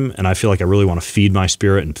downtime and I feel like I really want to feed my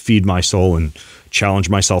spirit and feed my soul and challenge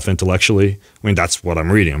myself intellectually, I mean, that's what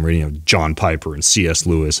I'm reading. I'm reading John Piper and C.S.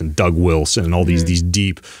 Lewis and Doug Wilson and all these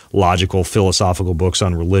deep, logical, philosophical books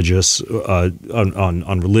on religious,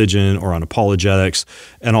 on religion or on apologetics.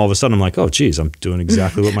 And all of a sudden, I'm like, oh, geez, I'm doing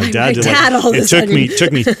exactly what my dad did. It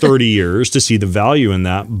took me 30 years to see the value in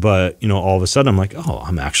that, but all of a sudden, I'm like, oh,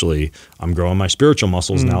 I'm growing my spiritual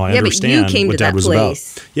muscles now. I understand what Dad was about.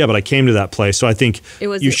 Yeah, but I came to that place. So I think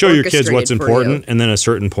you show your kids what's important, and then at a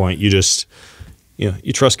certain point, you just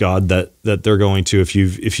you trust God that they're going to, if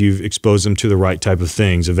you've exposed them to the right type of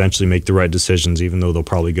things, eventually make the right decisions, even though they'll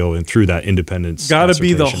probably go in through that independence. Got to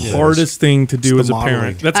be the hardest thing to do as a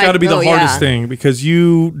parent. That's got to be the hardest thing, because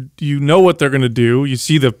you know what they're going to do. You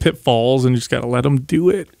see the pitfalls, and you just got to let them do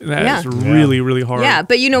it. That is really, really hard. Yeah,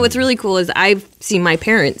 but what's really cool is I've seen my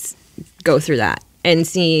parents go through that and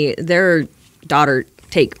see their daughter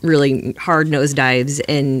take really hard nosedives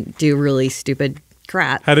and do really stupid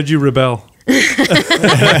crap. How did you rebel?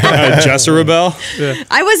 Jessa rebel? Yeah.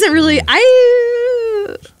 I wasn't really.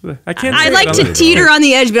 I can't. I like to teeter on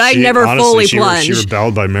the edge, but I never fully plunged. She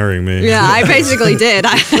rebelled by marrying me. Yeah, I basically did.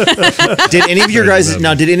 Did any of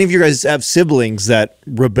your guys have siblings that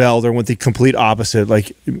rebelled or went the complete opposite?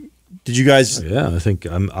 Like, did you guys? Yeah, I think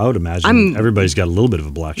I would imagine everybody's got a little bit of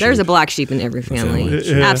a black sheep. There's a black sheep in every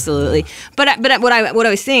family. Absolutely. But what I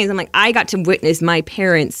was saying is, I'm like, I got to witness my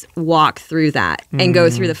parents walk through that and go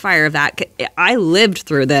through the fire of that. I lived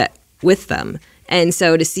through that with them. And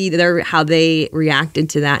so to see how they reacted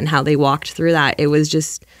to that and how they walked through that, it was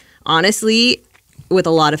just honestly with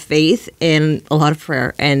a lot of faith and a lot of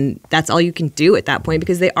prayer. And that's all you can do at that point,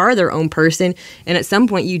 because they are their own person. And at some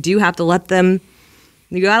point you do have to let them,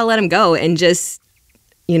 you got to let them go and just,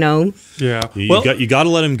 Yeah. You got to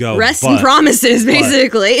let him go. Rest in promises,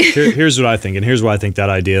 basically. Here's what I think. And here's why I think that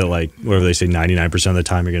idea, like, whatever they say, 99% of the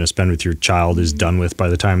time you're going to spend with your child is done with by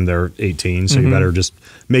the time they're 18. So you better just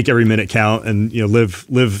make every minute count and,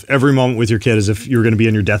 live every moment with your kid as if you're going to be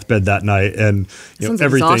in your deathbed that night. And,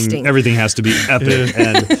 everything has to be epic.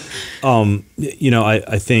 And,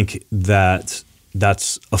 I think that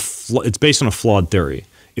it's based on a flawed theory.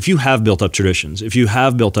 If you have built up traditions, if you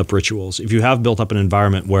have built up rituals, if you have built up an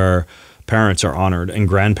environment where parents are honored and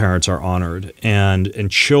grandparents are honored and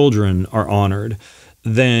children are honored,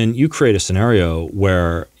 then you create a scenario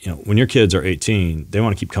where, when your kids are 18, they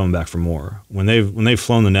want to keep coming back for more. When they've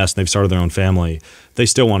flown the nest and they've started their own family, they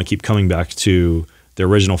still want to keep coming back to their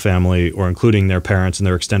original family or including their parents and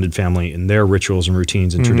their extended family in their rituals and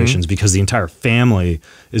routines and traditions, because the entire family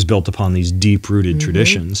is built upon these deep-rooted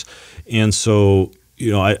traditions. And so,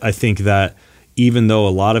 I think that even though a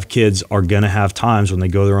lot of kids are going to have times when they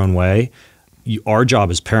go their own way, our job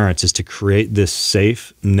as parents is to create this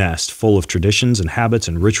safe nest full of traditions and habits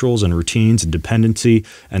and rituals and routines and dependency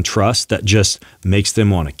and trust that just makes them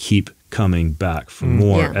want to keep coming back for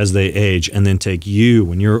more as they age, and then take you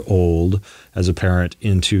when you're old as a parent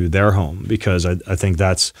into their home. Because I think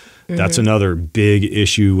that's another big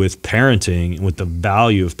issue with parenting and with the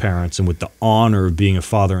value of parents and with the honor of being a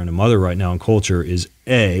father and a mother right now in culture is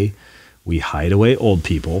we hide away old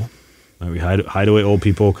people. We hide away old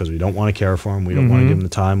people because we don't want to care for them. We don't want to give them the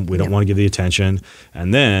time. We don't want to give the attention.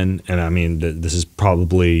 And then, I mean, this is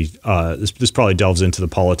probably this probably delves into the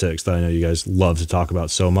politics that I know you guys love to talk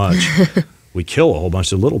about so much. We kill a whole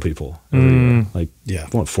bunch of little people every year,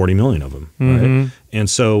 40 million of them, right? And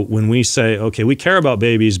so when we say, okay, we care about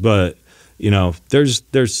babies, but there's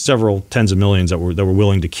several tens of millions that we're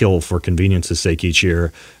willing to kill for convenience's sake each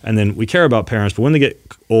year. And then we care about parents, but when they get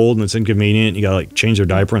old and it's inconvenient, you got to change their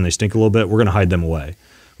diaper and they stink a little bit, we're going to hide them away.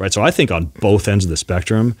 Right. So I think on both ends of the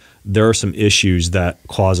spectrum, there are some issues that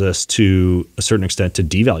cause us to a certain extent to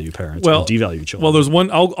devalue parents and devalue children. Well, there's one.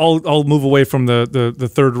 I'll move away from the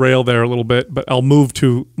third rail there a little bit, but I'll move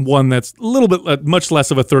to one that's a little bit much less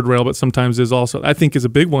of a third rail, but sometimes is also, I think, is a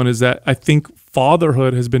big one. Is that I think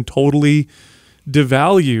fatherhood has been totally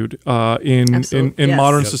devalued in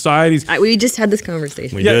modern societies. We just had this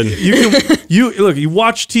conversation. We did. You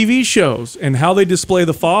watch TV shows and how they display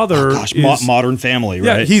the father. Modern Family,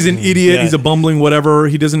 right? Yeah, he's an idiot. Yeah. He's a bumbling whatever.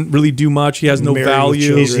 He doesn't really do much. He has no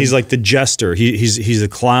value. He's like the jester. He's a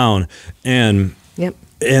clown. And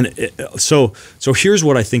So here's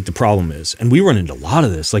what I think the problem is, and we run into a lot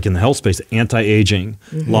of this, like in the health space: anti-aging,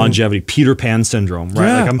 longevity, Peter Pan syndrome, right?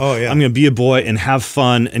 Yeah. Like I'm going to be a boy and have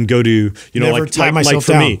fun and go to Never tie myself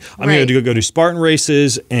for down. me, I'm going to go do Spartan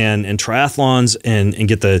races and triathlons and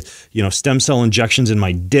get the stem cell injections in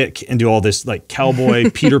my dick and do all this like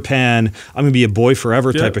cowboy Peter Pan. I'm going to be a boy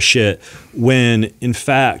forever type of shit. When in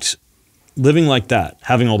fact, living like that,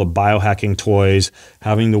 having all the biohacking toys,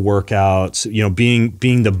 having the workouts,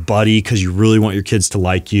 being the buddy because you really want your kids to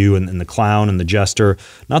like you, and the clown and the jester.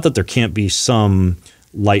 Not that there can't be some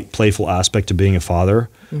light, playful aspect to being a father,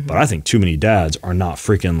 but I think too many dads are not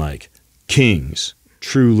freaking like kings,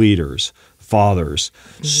 true leaders, fathers,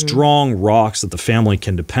 strong rocks that the family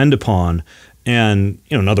can depend upon. And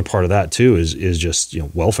another part of that too is just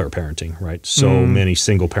welfare parenting, right? So many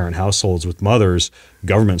single parent households with mothers,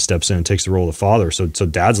 government steps in and takes the role of the father. So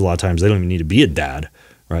dads a lot of times they don't even need to be a dad,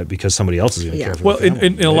 right? Because somebody else is going to care for the family.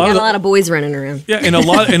 In a lot of boys running around. Yeah, in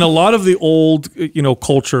a lot of the old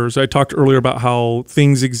cultures, I talked earlier about how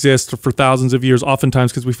things exist for thousands of years,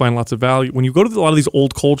 oftentimes because we find lots of value. When you go to a lot of these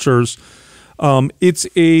old cultures,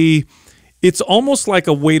 it's almost like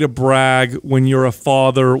a way to brag when you're a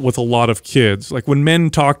father with a lot of kids. Like when men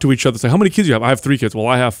talk to each other, say, how many kids do you have? I have 3 kids. Well,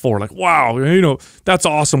 I have 4. Like, wow, that's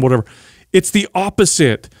awesome, whatever. It's the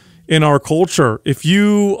opposite in our culture. If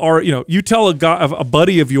you are, you tell a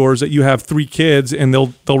buddy of yours that you have 3 kids and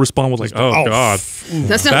they'll respond with like, oh God,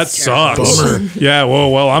 that sucks. Yeah,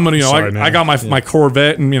 well, I'm going to, I got my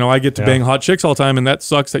Corvette and, I get to bang hot chicks all the time, and that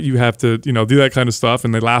sucks that you have to, do that kind of stuff,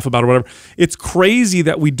 and they laugh about it or whatever. It's crazy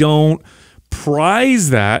that we don't prize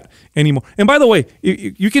that anymore. And by the way,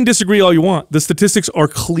 you can disagree all you want. The statistics are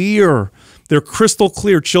clear. They're crystal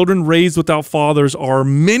clear. Children raised without fathers are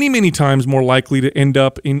many, many times more likely to end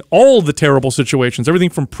up in all the terrible situations, everything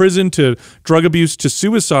from prison to drug abuse to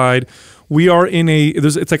suicide. We are in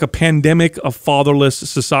it's like a pandemic of fatherless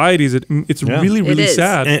societies. It's really, really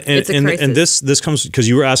sad. It's a crisis. And this comes because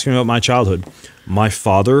you were asking about my childhood. My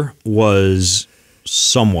father was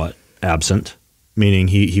somewhat absent, meaning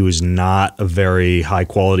he was not a very high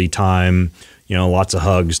quality time, lots of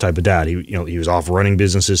hugs type of dad. He was off running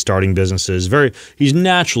businesses, starting businesses. He's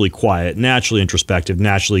naturally quiet, naturally introspective,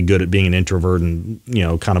 naturally good at being an introvert, and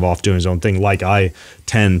kind of off doing his own thing, like I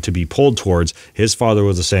tend to be pulled towards. His father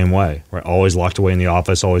was the same way, right? Always locked away in the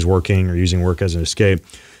office, always working or using work as an escape.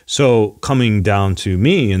 So coming down to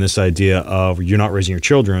me and this idea of you're not raising your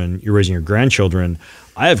children, you're raising your grandchildren,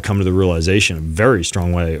 I have come to the realization, a very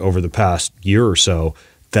strong way over the past year or so,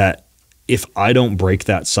 that if I don't break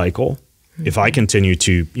that cycle, if I continue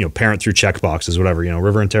to parent through check boxes, whatever,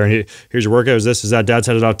 River and Terran, here's your workout, is this, is that, Dad's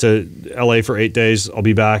headed out to LA for 8 days, I'll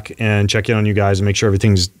be back and check in on you guys and make sure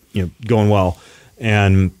everything's going well.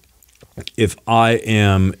 And if I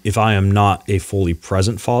am not a fully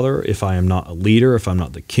present father, if I am not a leader, if I'm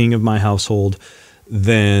not the king of my household,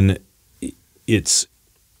 then it's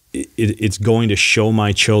going to show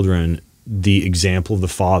my children the example of the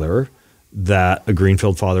father that a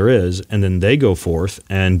Greenfield father is, and then they go forth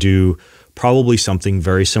and do probably something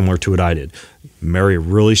very similar to what I did. Marry a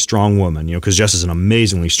really strong woman, because Jessa's an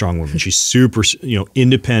amazingly strong woman. She's super,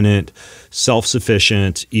 independent,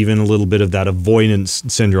 self-sufficient, even a little bit of that avoidance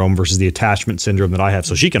syndrome versus the attachment syndrome that I have.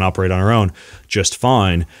 So she can operate on her own just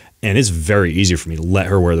fine. And it's very easy for me to let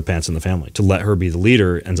her wear the pants in the family, to let her be the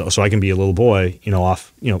leader. And so I can be a little boy,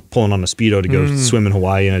 off, pulling on a Speedo to go swim in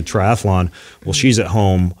Hawaii in a triathlon. Well, she's at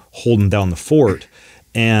home holding down the fort.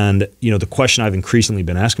 And, the question I've increasingly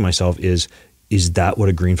been asking myself is that what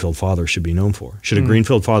a Greenfield father should be known for? Should a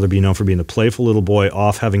Greenfield father be known for being a playful little boy,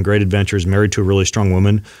 off having great adventures, married to a really strong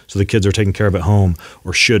woman so the kids are taken care of at home?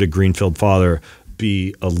 Or should a Greenfield father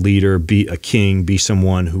be a leader, be a king, be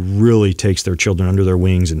someone who really takes their children under their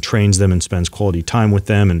wings and trains them and spends quality time with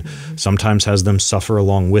them, and sometimes has them suffer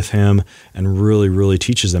along with him and really, really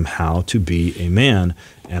teaches them how to be a man?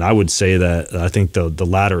 And I would say that I think the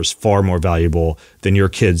latter is far more valuable than your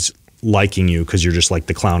kids liking you because you're just like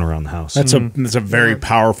the clown around the house. That's a very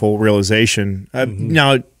powerful realization.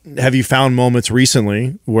 Now, have you found moments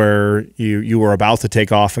recently where you were about to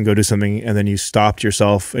take off and go do something, and then you stopped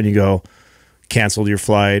yourself and you canceled your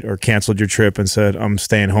flight or canceled your trip and said, I'm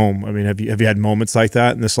staying home? I mean, have you had moments like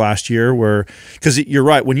that in this last year where, because you're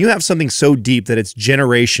right, when you have something so deep that it's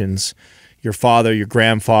generations, your father, your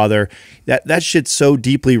grandfather, that shit's so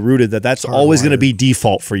deeply rooted that's always going to be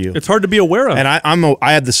default for you. It's hard to be aware of. And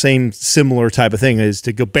I had the similar type of thing, is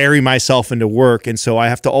to go bury myself into work. And so I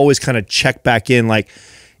have to always kind of check back in, like,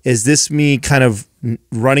 is this me kind of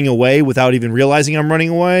running away without even realizing I'm running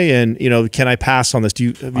away? And, you know, can I pass on this? I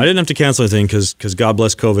didn't have to cancel anything because God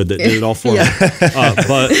bless COVID that did it all for me.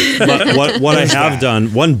 But what I have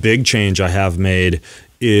done, one big change I have made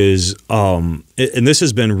is, and this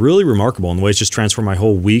has been really remarkable in the way it's just transformed my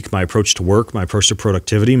whole week, my approach to work, my approach to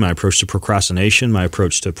productivity, my approach to procrastination, my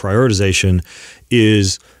approach to prioritization,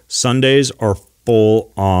 is Sundays are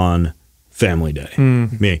full on family day.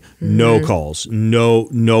 Me, no calls, no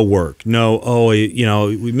work,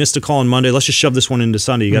 we missed a call on Monday. Let's just shove this one into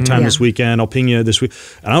Sunday. You got time this weekend? I'll ping you this week.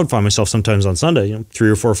 And I would find myself sometimes on Sunday, 3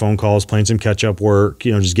 or 4 phone calls, playing some catch up work,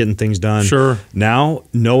 just getting things done. Sure. Now,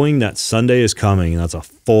 knowing that Sunday is coming and that's a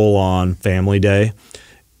full on family day,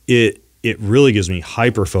 it really gives me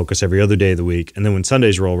hyper focus every other day of the week. And then when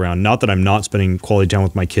Sundays roll around, not that I'm not spending quality time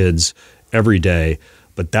with my kids every day,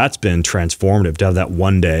 but that's been transformative to have that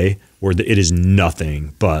one day where it is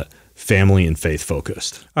nothing but family and faith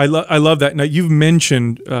focused. I love that. Now, you've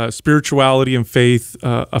mentioned spirituality and faith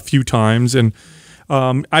a few times, and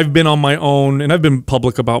I've been on my own, and I've been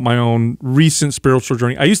public about my own recent spiritual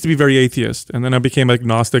journey. I used to be very atheist, and then I became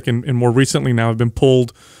agnostic, and more recently now I've been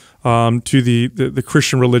pulled to the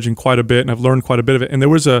Christian religion quite a bit, and I've learned quite a bit of it. And there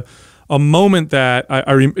was a moment that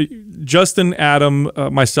Justin, Adam,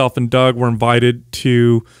 myself, and Doug were invited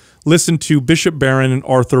to listen to Bishop Barron and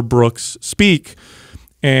Arthur Brooks speak.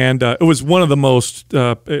 And it was one of the most,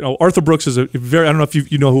 Arthur Brooks is I don't know if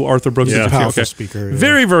you know who Arthur Brooks is. Yeah, powerful speaker. Yeah.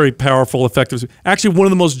 Very, very powerful, effective. Actually, one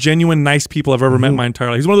of the most genuine, nice people I've ever met in my entire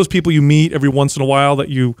life. He's one of those people you meet every once in a while that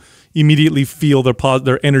you immediately feel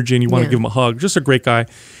their energy and you want to give him a hug. Just a great guy.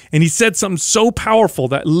 And he said something so powerful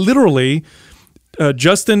that literally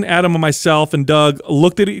Justin, Adam, and myself, and Doug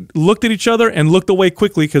looked at each other and looked away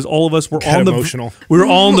quickly because all of us were emotional. We were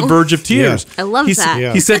all on the verge of tears. I love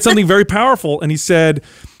that. He said something very powerful, and he said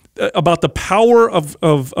about the power of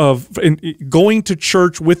going to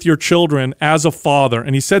church with your children as a father.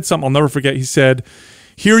 And he said something I'll never forget. He said,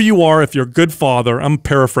 "Here you are, if you're a good father." I'm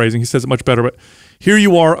paraphrasing. He says it much better, but here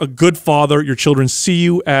you are, a good father. Your children see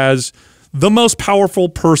you as the most powerful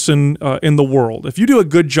person in the world. If you do a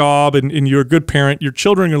good job and you're a good parent, your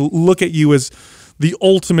children are going to look at you as the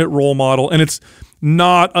ultimate role model. And it's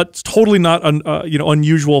totally not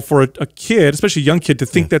unusual for a kid, especially a young kid, to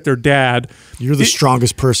think that their dad, you're the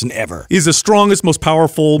strongest person ever, is the strongest, most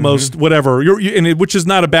powerful, most whatever. Which is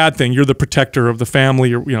not a bad thing. You're the protector of the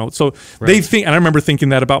family, So they think, and I remember thinking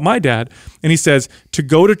that about my dad. And he says to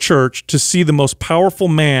go to church to see the most powerful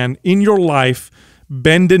man in your life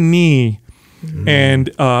bend a knee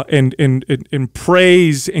and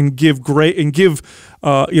praise and give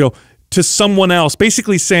to someone else,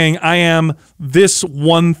 basically saying, I am this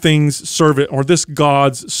one thing's servant or this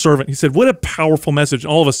God's servant. He said, what a powerful message.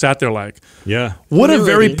 And all of us sat there like, yeah, what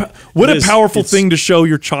a powerful thing to show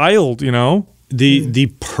your child,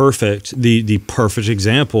 The perfect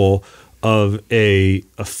example of a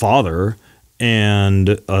father and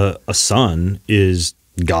a son is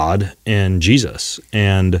God and Jesus,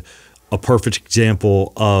 and a perfect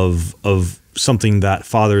example of something that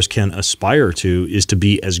fathers can aspire to is to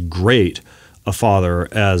be as great a father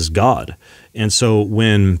as God. And so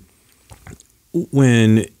when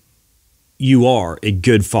you are a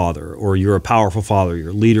good father, or you're a powerful father, you're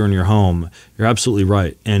a leader in your home, you're absolutely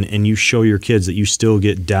right. And you show your kids that you still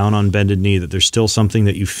get down on bended knee, that there's still something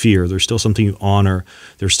that you fear, there's still something you honor,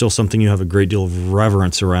 there's still something you have a great deal of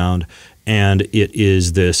reverence around. And it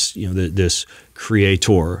is this, this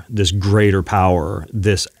creator, this greater power,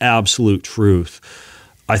 this absolute truth.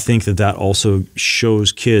 I think that also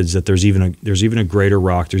shows kids that there's even a greater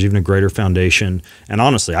rock, there's even a greater foundation. And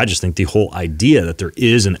honestly, I just think the whole idea that there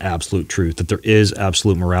is an absolute truth, that there is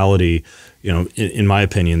absolute morality, in my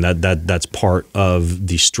opinion, that's part of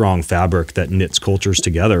the strong fabric that knits cultures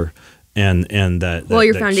together. And that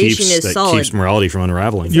your foundation is solid. Keeps morality from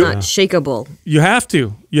unraveling. It's not shakeable. You have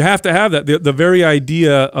to have that. The very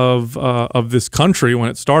idea of this country, when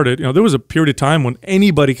it started, there was a period of time when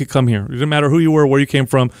anybody could come here. It didn't matter who you were, where you came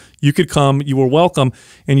from. You could come. You were welcome.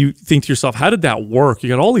 And you think to yourself, how did that work? You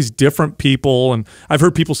got all these different people, and I've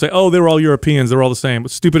heard people say, "Oh, they were all Europeans. They're all the same."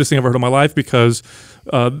 It's the stupidest thing I've ever heard in my life, because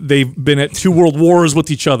they've been at 2 world wars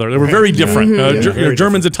with each other. They were very different.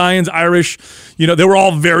 Germans, Italians, Irish. They were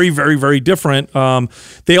all very, very, very different.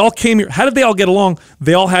 They all came here. How did they all get along?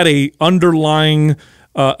 They all had a underlying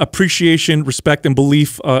appreciation, respect, and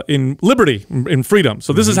belief in liberty, in freedom.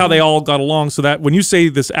 So this is how they all got along. So that when you say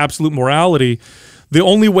this absolute morality, the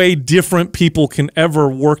only way different people can ever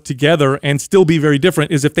work together and still be very different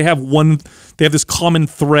is if they have this common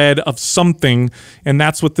thread of something, and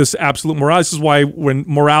that's what this absolute morality. This is why when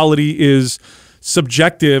morality is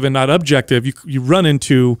subjective and not objective, you run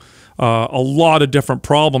into a lot of different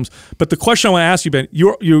problems. But the question I want to ask you, Ben,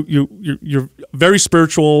 you're very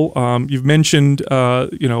spiritual. You've mentioned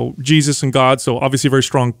Jesus and God, so obviously a very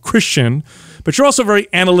strong Christian. But you're also a very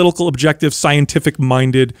analytical, objective,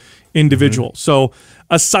 scientific-minded individual. So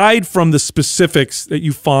aside from the specifics that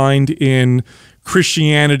you find in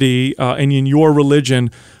Christianity and in your religion,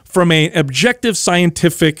 from an objective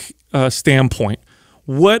scientific standpoint,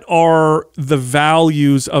 what are the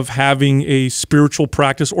values of having a spiritual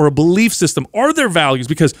practice or a belief system? Are there values?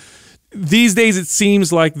 Because these days it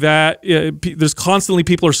seems like that there's constantly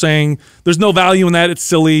people are saying there's no value in that. It's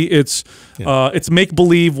silly. It's make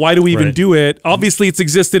believe. Why do we even do it? Obviously, it's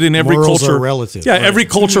existed in every Morals culture. are relative. Yeah, every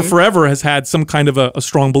culture forever has had some kind of a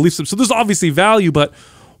strong belief system. So there's obviously value, but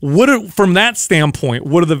from that standpoint,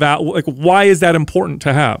 what are the value? Like, why is that important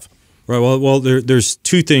to have? Right. Well, there's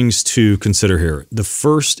two things to consider here. The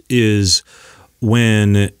first is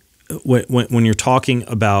when you're talking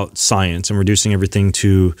about science and reducing everything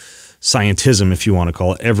to scientism, if you want to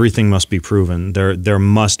call it, everything must be proven. There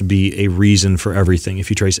must be a reason for everything. If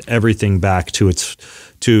you trace everything back to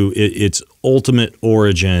its ultimate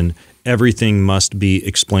origin, everything must be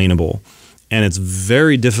explainable. And it's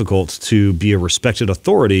very difficult to be a respected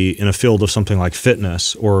authority in a field of something like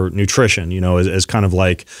fitness or nutrition, as kind of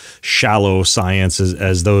like shallow science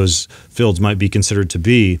as those fields might be considered to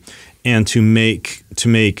be, and to make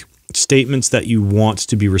statements that you want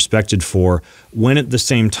to be respected for, when at the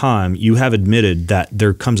same time you have admitted that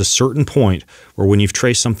there comes a certain point where when you've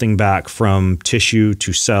traced something back from tissue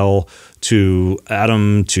to cell to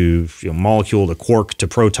atom to molecule to quark to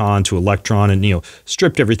proton to electron and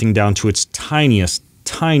stripped everything down to its tiniest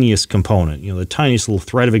component, the tiniest little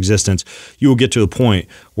thread of existence, you will get to a point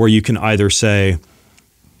where you can either say,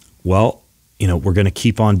 well, we're going to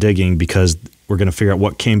keep on digging because we're going to figure out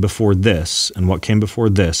what came before this and what came before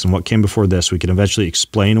this and what came before this. We can eventually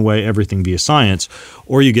explain away everything via science.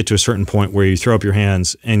 Or you get to a certain point where you throw up your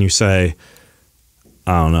hands and you say,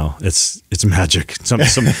 I don't know, it's magic.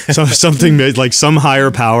 Something made, like some higher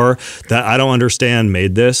power that I don't understand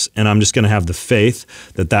made this, and I'm just going to have the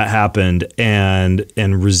faith that happened and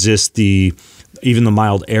resist even the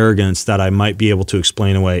mild arrogance that I might be able to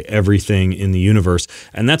explain away everything in the universe.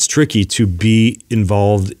 And that's tricky, to be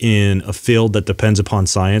involved in a field that depends upon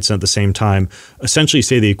science and at the same time essentially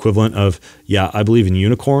say the equivalent of, yeah, I believe in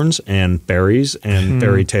unicorns and fairies and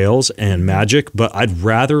fairy tales and magic, but I'd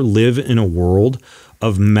rather live in a world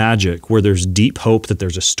of magic where there's deep hope that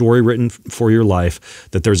there's a story written for your life,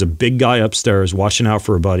 that there's a big guy upstairs watching out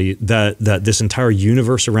for a buddy, that this entire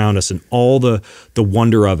universe around us and all the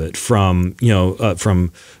wonder of it, from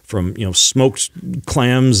smoked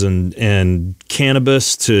clams and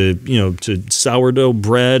cannabis to sourdough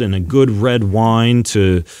bread and a good red wine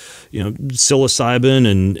to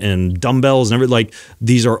psilocybin and dumbbells and everything. Like,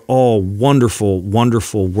 these are all wonderful,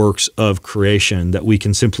 wonderful works of creation that we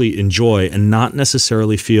can simply enjoy and not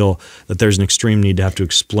necessarily feel that there's an extreme need to have to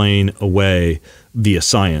explain away via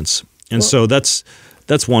science. And so that's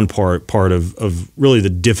one part of really the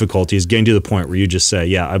difficulty, is getting to the point where you just say,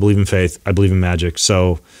 yeah, I believe in faith, I believe in magic,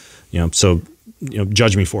 so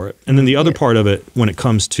judge me for it. And then the other part of it, when it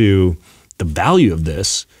comes to the value of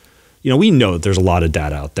this, we know that there's a lot of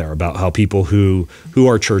data out there about how people who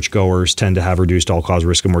are churchgoers tend to have reduced all-cause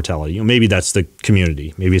risk of mortality. Maybe that's the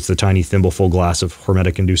community. Maybe it's the tiny thimbleful glass of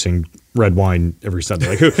hormetic-inducing red wine every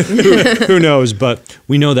Sunday. Like who knows? But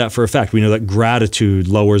we know that for a fact. We know that gratitude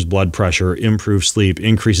lowers blood pressure, improves sleep,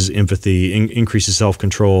 increases empathy, increases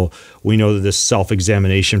self-control. We know that this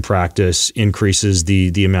self-examination practice increases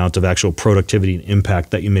the amount of actual productivity and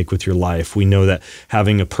impact that you make with your life. We know that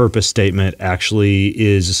having a purpose statement actually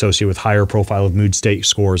is associated with higher profile of mood state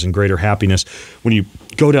scores and greater happiness. When you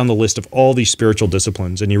go down the list of all these spiritual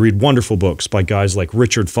disciplines and you read wonderful books by guys like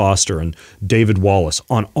Richard Foster and David Wallace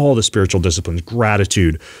on all the spiritual disciplines: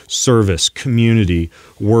 gratitude, service, community,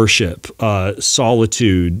 worship,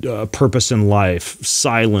 solitude, purpose in life,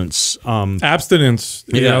 silence, abstinence.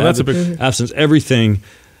 That's a big abstinence, everything.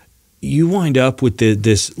 You wind up with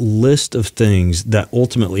this list of things that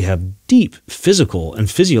ultimately have deep physical and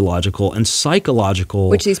physiological and psychological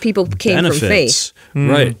which these people came benefits. From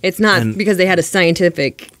faith. Right. It's not because they had a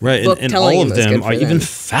scientific book and telling all them of it was them good are for even them.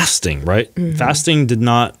 fasting, right? Fasting did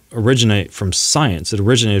not originate from science. It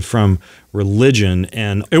originated from religion,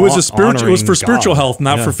 and it was for spiritual God. health,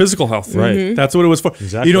 not for physical health. Right. Mm-hmm. That's what it was for.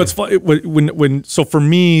 Exactly. It's fun so for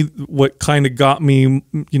me, what kind of got me,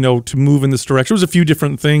 to move in this direction was a few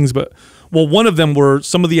different things, but one of them were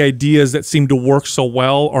some of the ideas that seem to work so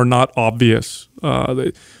well are not obvious.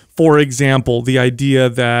 For example, the idea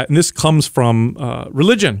that, and this comes from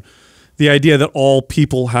religion, the idea that all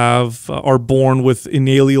people are born with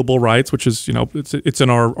inalienable rights, which is, it's in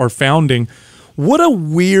our founding. What a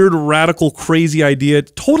weird, radical, crazy idea.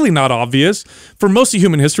 Totally not obvious. For most of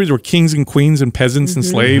human history, there were kings and queens and peasants and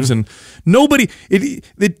slaves, and nobody,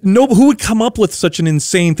 who would come up with such an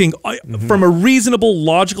insane thing? From a reasonable,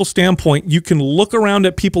 logical standpoint, you can look around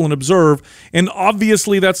at people and observe, and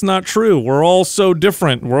obviously that's not true. We're all so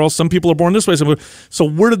different. Some people are born this way. So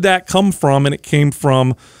where did that come from? And it came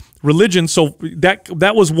from religion. So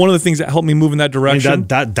that was one of the things that helped me move in that direction.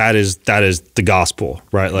 That is the gospel,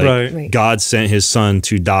 right? Like Right. God sent his son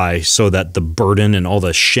to die so that the burden and all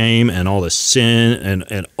the shame and all the sin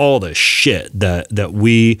and all the shit that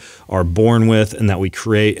we are born with and that we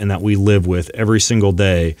create and that we live with every single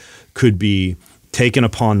day could be taken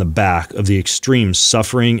upon the back of the extreme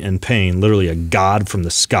suffering and pain. Literally a God from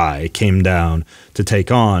the sky came down to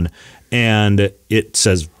take on. And it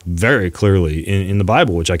says very clearly in the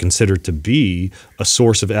Bible, which I consider to be a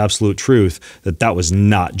source of absolute truth, that was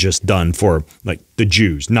not just done for like the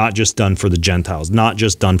Jews, not just done for the Gentiles, not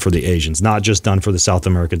just done for the Asians, not just done for the South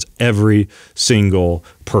Americans, every single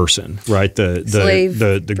person, right? The Slave,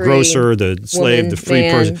 the free, grocer, the slave, woman, the free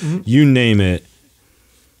man. person, you name it.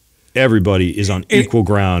 Everybody is on equal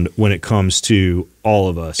ground when it comes to all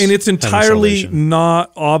of us. And it's entirely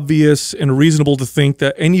not obvious and reasonable to think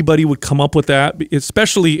that anybody would come up with that,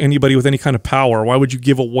 especially anybody with any kind of power. Why would you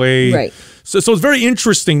give away? Right. So it's very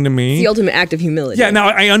interesting to me. The ultimate act of humility. Yeah, now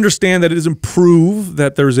I understand that it doesn't prove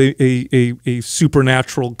that there's a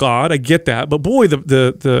supernatural God. I get that. But boy,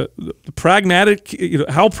 the pragmatic,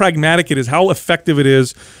 how pragmatic it is, how effective it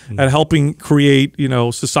is at helping create,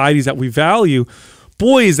 societies that we value.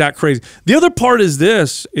 Boy, is that crazy. The other part is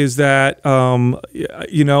this, is that,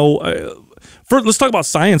 let's talk about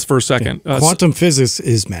science for a second. Quantum physics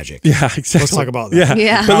is magic. Yeah, exactly. Let's talk about that.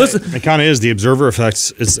 Yeah. But listen, It kind of is. The observer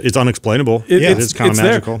effects, it's unexplainable. It's kind of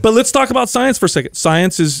magical. there. But let's talk about science for a second.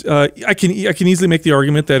 Science is, I can easily make the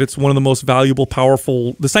argument that it's one of the most valuable,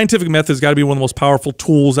 powerful, the scientific method has got to be one of the most powerful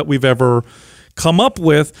tools that we've ever come up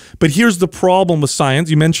with. But here's the problem with science.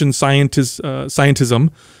 You mentioned scientism.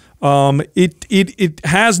 It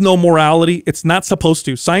has no morality. It's not supposed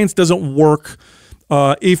to. Science doesn't work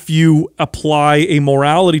if you apply a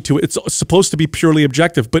morality to it. It's supposed to be purely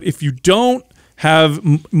objective. But if you don't have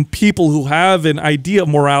people who have an idea of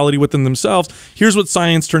morality within themselves, here's what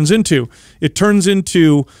science turns into. It turns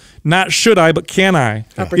into not should I, but can I?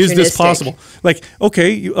 Is this possible? Like,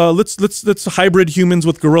 okay, let's hybrid humans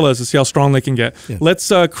with gorillas to see how strong they can get. Yeah. Let's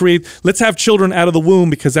have children out of the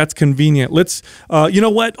womb because that's convenient. Let's, all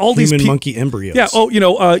these human monkey embryos. Yeah.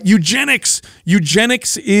 Eugenics.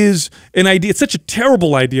 Eugenics is an idea. It's such a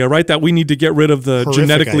terrible idea, right? That we need to get rid of the horrific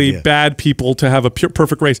genetically idea. bad people to have a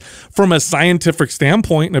perfect race. From a scientific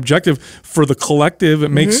standpoint and objective, for the collective,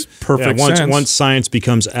 it makes perfect sense. Once science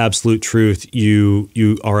becomes absolute truth, you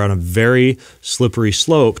are on a very slippery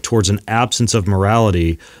slope towards an absence of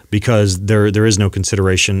morality, because there is no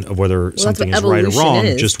consideration of whether something is right or wrong,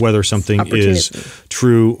 just whether something is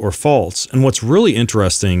true or false. And what's really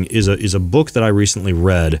interesting is a book that I recently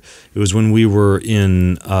read. It was when we were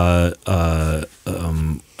in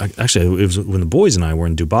actually, it was when the boys and I were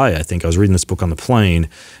in Dubai. I think I was reading this book on the plane,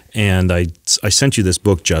 and I sent you this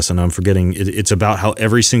book, Jess, and I'm forgetting. It's about how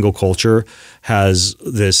every single culture has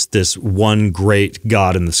this one great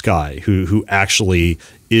God in the sky who actually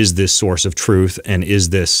is this source of truth and is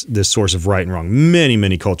this source of right and wrong.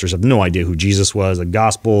 Many cultures have no idea who Jesus was, the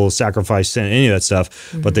gospel, sacrifice, sin, any of that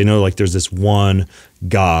stuff, but they know like there's this one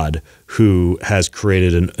God who has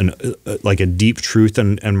created a deep truth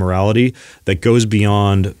and morality that goes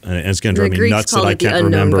beyond, and it's going to drive me nuts that I can't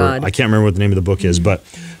remember. God. I can't remember what the name of the book is, but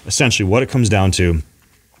essentially what it comes down to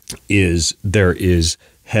is there is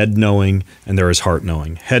head knowing and there is heart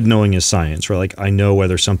knowing. Head knowing is science, right? Like I know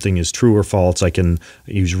whether something is true or false. I can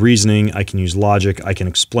use reasoning. I can use logic. I can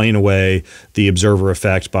explain away the observer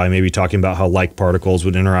effect by maybe talking about how like particles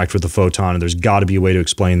would interact with the photon, and there's got to be a way to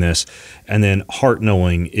explain this. And then heart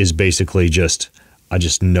knowing is basically I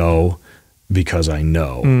just know because I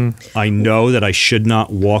know. I know that I should not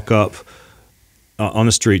walk up on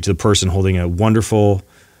the street to the person holding a wonderful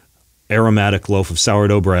aromatic loaf of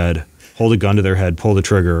sourdough bread, hold a gun to their head, pull the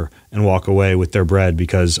trigger, and walk away with their bread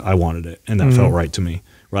because I wanted it and that felt right to me.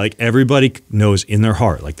 Right? Like everybody knows in their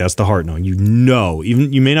heart, like that's the heart knowing. You know,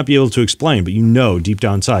 even you may not be able to explain, but you know deep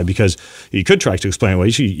down inside, because you could try to explain it away.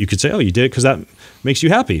 You could say, oh, you did it because that makes you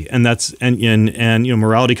happy, and that's and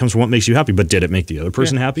morality comes from what makes you happy. But did it make the other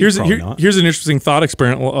person happy? Probably not. Here's an interesting thought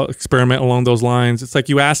experiment along those lines. It's like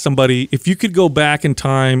you ask somebody, if you could go back in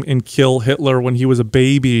time and kill Hitler when he was a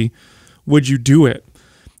baby, would you do it?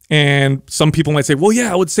 And some people might say, well,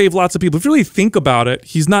 yeah, I would save lots of people. If you really think about it,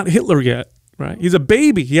 he's not Hitler yet, right? He's a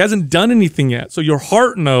baby. He hasn't done anything yet. So your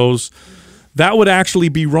heart knows that would actually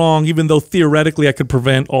be wrong, even though theoretically I could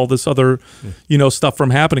prevent all this other, stuff from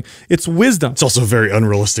happening. It's wisdom. It's also a very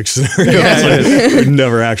unrealistic scenario. We've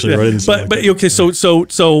never actually run into something But okay,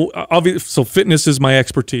 so fitness is my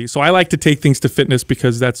expertise. So I like to take things to fitness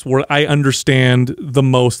because that's where I understand the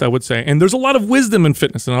most, I would say. And there's a lot of wisdom in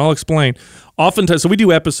fitness, and I'll explain. Oftentimes, so we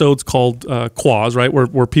do episodes called Quaz, right,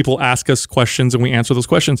 where people ask us questions and we answer those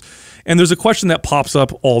questions. And there's a question that pops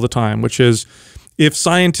up all the time, which is, if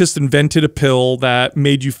scientists invented a pill that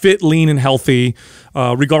made you fit, lean, and healthy,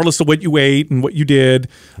 regardless of what you ate and what you did,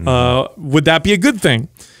 would that be a good thing?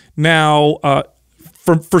 Now,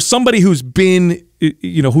 for somebody who's been,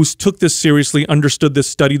 who's took this seriously, understood this,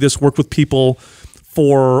 studied this, worked with people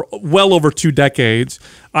for well over 2 decades,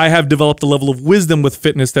 I have developed a level of wisdom with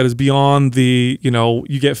fitness that is beyond the,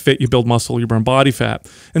 you get fit, you build muscle, you burn body fat.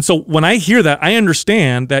 And so when I hear that, I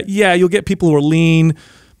understand that, yeah, you'll get people who are lean,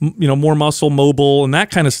 more muscle, mobile, and that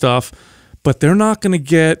kind of stuff, but they're not going to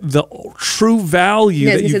get the true value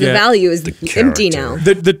that you get. The value is empty now.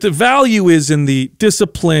 The value is in the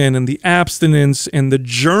discipline and the abstinence and the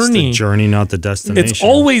journey. It's the journey, not the destination. It's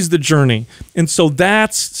always the journey. And so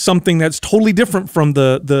that's something that's totally different from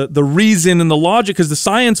the reason and the logic, because the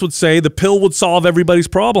science would say the pill would solve everybody's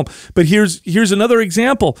problem. But here's another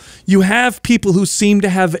example. You have people who seem to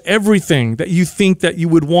have everything that you think that you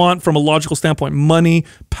would want from a logical standpoint: money,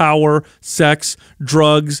 power, sex,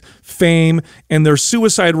 drugs, fame, and their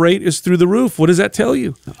suicide rate is through the roof. What does that tell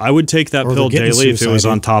you? I would take that pill daily if it was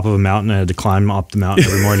on top of a mountain and I had to climb up the mountain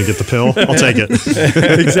every morning to get the pill. I'll take it.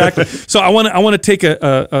 Exactly. So I want to take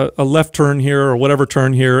a left turn here, or whatever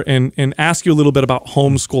turn here, and ask you a little bit about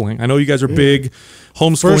homeschooling. I know you guys are big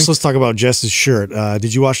homeschooling. First, let's talk about Jess's shirt.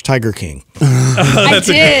 Did you watch Tiger King? I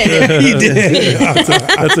did. He did.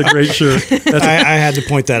 That's a great shirt. I had to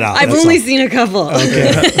point that out. I've only seen a couple.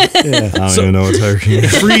 Okay. I don't even know what Tiger King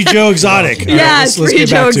is. Free Joe Exotic. Yeah, it's Free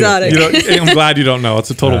Joe Exotic. I'm glad you don't know.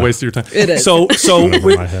 It's a total waste of your time. It is. So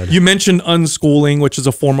you mentioned unschooling, which is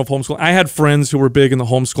a form of homeschooling. I had friends who were big in the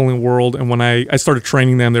homeschooling world, and when I started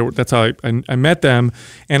training them, that's how I met them,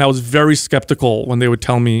 and I was very skeptical when they would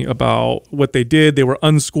tell me about what they did. They were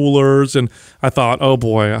unschoolers, and I thought, oh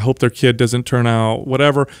boy, I hope their kid doesn't turn out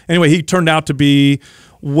whatever. Anyway, he turned out to be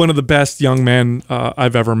one of the best young men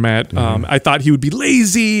I've ever met. I thought he would be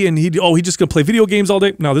lazy and he's just going to play video games all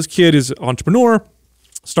day. No, this kid is an entrepreneur,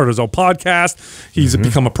 started his own podcast. He's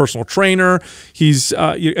become a personal trainer. He's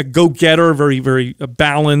a go-getter, very, very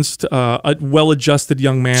balanced, a well-adjusted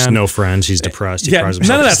young man. Just no friends. He's depressed. He cries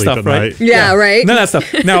none of himself that to sleep stuff, at right? night. Yeah, right. None of that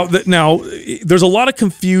stuff. Now, there's a lot of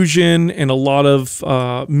confusion and a lot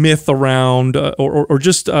of myth around, or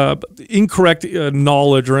just incorrect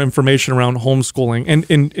knowledge or information around homeschooling.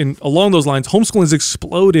 And along those lines, homeschooling has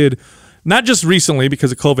exploded, not just recently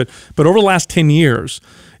because of COVID, but over the last 10 years,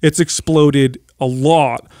 it's exploded a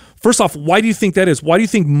lot. First off, why do you think that is? Why do you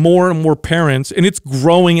think more and more parents, and it's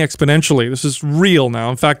growing exponentially, this is real now.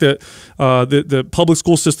 In fact, the public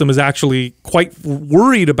school system is actually quite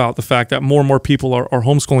worried about the fact that more and more people are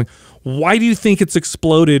homeschooling. Why do you think it's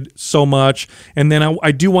exploded so much? And then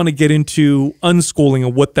I do want to get into unschooling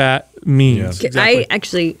and what that means. Yeah.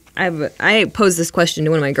 Exactly. I posed this question to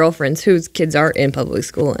one of my girlfriends whose kids are in public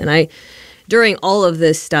school, and during all of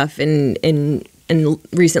this stuff and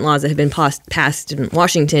recent laws that have been passed in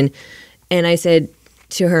Washington, and I said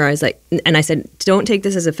to her, I said, don't take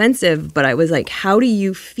this as offensive, but I was like, how do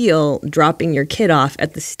you feel dropping your kid off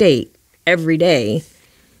at the state every day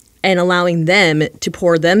and allowing them to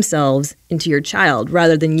pour themselves into your child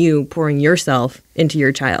rather than you pouring yourself into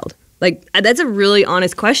your child? Like, that's a really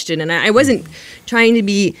honest question, and I wasn't trying to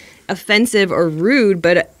be offensive or rude,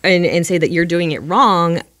 but and say that you're doing it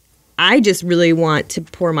wrong. I just really want to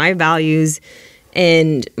pour my values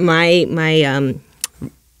and my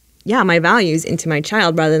values into my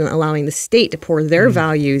child rather than allowing the state to pour their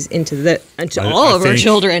values into all of our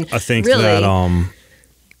children. I think really.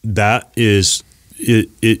 that is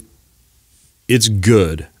it. It's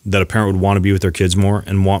good that a parent would want to be with their kids more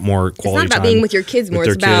and want more quality time. It's not about being with your kids more.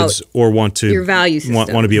 It's about or want to your value system.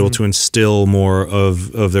 Want to be able to instill more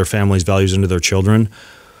of their family's values into their children.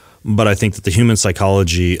 But I think that the human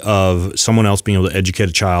psychology of someone else being able to educate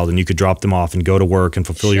a child and you could drop them off and go to work and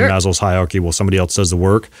fulfill your Maslow's hierarchy while somebody else does the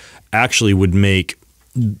work actually would make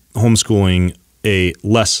homeschooling a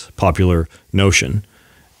less popular notion.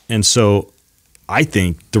 And so I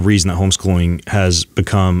think the reason that homeschooling has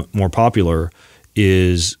become more popular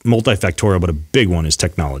is multifactorial, but a big one is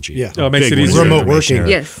technology. Yeah. Oh, it makes Big it one is easier. Remote information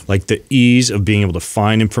working. era. Yes. Like the ease of being able to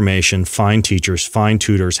find information, find teachers, find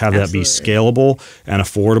tutors, have that be Absolutely. scalable and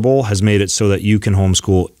affordable has made it so that you can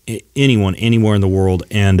homeschool anyone, anywhere in the world.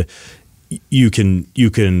 And you can,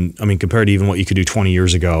 I mean, compared to even what you could do 20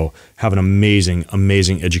 years ago, have an amazing,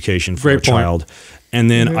 amazing education for Great a point. child. And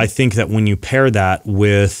then I think that when you pair that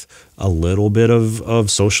with a little bit of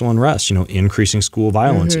social unrest, increasing school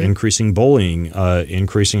violence, increasing bullying,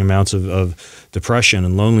 increasing amounts of depression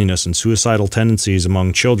and loneliness and suicidal tendencies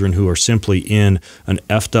among children who are simply in an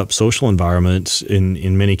effed up social environment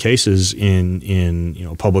in many cases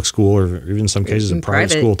in public school or even in some cases a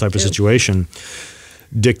private school type of situation,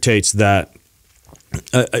 dictates that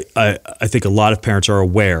I think a lot of parents are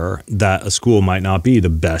aware that a school might not be the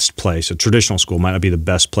best place, a traditional school might not be the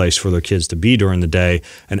best place for their kids to be during the day.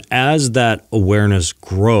 And as that awareness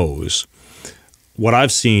grows, what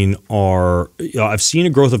I've seen I've seen a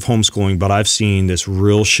growth of homeschooling, but I've seen this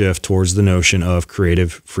real shift towards the notion of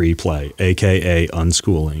creative free play, AKA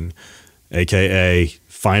unschooling, AKA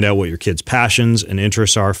find out what your kids' passions and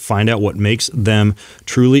interests are, find out what makes them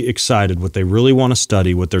truly excited, what they really want to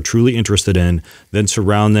study, what they're truly interested in, then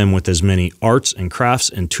surround them with as many arts and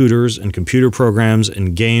crafts and tutors and computer programs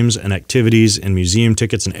and games and activities and museum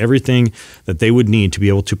tickets and everything that they would need to be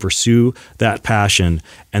able to pursue that passion,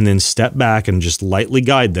 and then step back and just lightly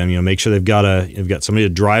guide them, make sure they've got somebody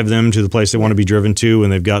to drive them to the place they want to be driven to,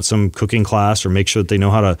 and they've got some cooking class, or make sure that they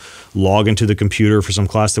know how to log into the computer for some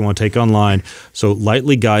class they want to take online. So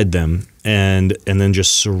lightly guide them and then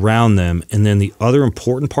just surround them. And then the other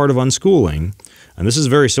important part of unschooling, and this is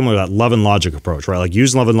very similar to that love and logic approach, right? Like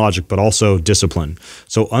use love and logic, but also discipline.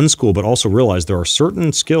 So unschool, but also realize there are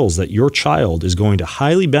certain skills that your child is going to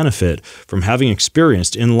highly benefit from having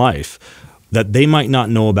experienced in life that they might not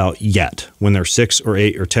know about yet when they're 6 or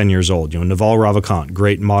 8 or 10 years old. Naval Ravikant,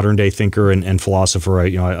 great modern day thinker and philosopher.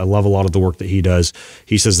 I love a lot of the work that he does.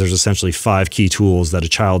 He says there's essentially 5 key tools that a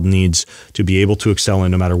child needs to be able to excel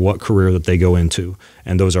in no matter what career that they go into.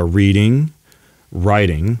 And those are reading,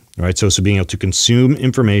 writing, right? So being able to consume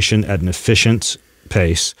information at an efficient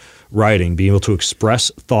pace, writing, being able to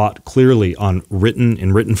express thought clearly in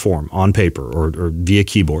written form, on paper or via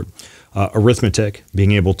keyboard. Arithmetic,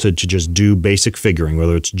 being able to just do basic figuring,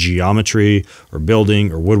 whether it's geometry or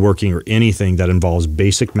building or woodworking or anything that involves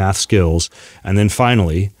basic math skills. And then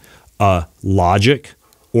finally, logic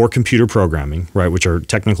or computer programming, right, which are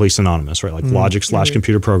technically synonymous, right, like logic /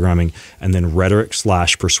 computer programming, and then rhetoric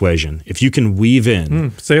 / persuasion. If you can weave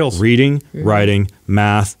in sales, reading, writing,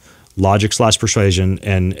 math, logic / persuasion,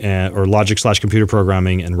 or logic / computer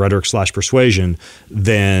programming and rhetoric / persuasion,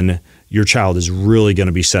 then your child is really going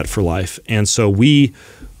to be set for life. And so we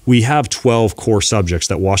have 12 core subjects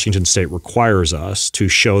that Washington State requires us to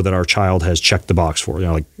show that our child has checked the box for.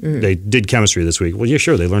 They did chemistry this week. Well, yeah,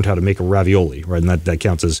 sure, they learned how to make a ravioli, right? And that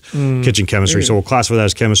counts as kitchen chemistry. So we'll classify that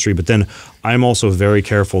as chemistry. But then I'm also very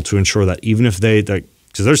careful to ensure that even if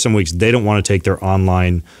because there's some weeks they don't want to take their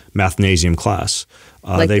online mathnasium class.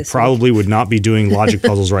 They probably would not be doing logic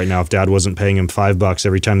puzzles right now if Dad wasn't paying him $5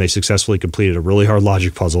 every time they successfully completed a really hard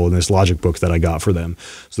logic puzzle in this logic book that I got for them.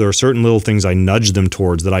 So there are certain little things I nudge them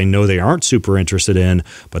towards that I know they aren't super interested in,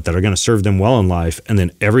 but that are going to serve them well in life. And then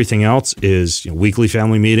everything else is weekly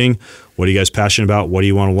family meeting. What are you guys passionate about? What do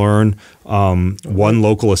you want to learn? One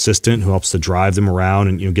local assistant who helps to drive them around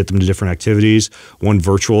and get them to different activities. One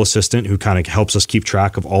virtual assistant who kind of helps us keep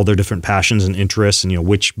track of all their different passions and interests, and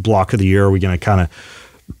which block of the year are we going to kind of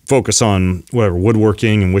focus on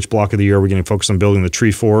woodworking, and which block of the year are we going to focus on building the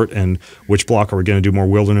tree fort, and which block are we going to do more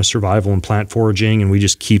wilderness survival and plant foraging, and we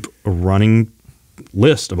just keep a running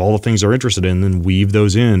list of all the things they're interested in, and then weave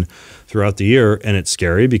those in throughout the year. And it's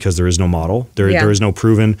scary because there is no model. There is no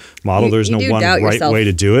proven model. There's no one right way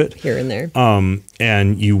to do it. Here and there.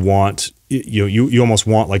 And you want you almost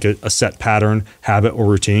want like a set pattern, habit, or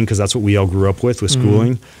routine, because that's what we all grew up with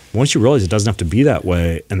schooling. Once you realize it doesn't have to be that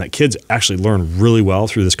way, and that kids actually learn really well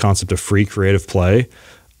through this concept of free creative play,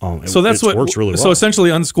 so that's what works really well. So essentially,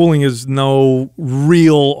 unschooling is no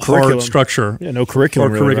real hard structure. Yeah, no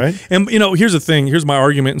curriculum, really, right? And here's the thing. Here's my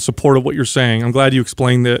argument in support of what you're saying. I'm glad you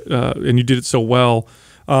explained that, and you did it so well.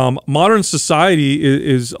 Modern society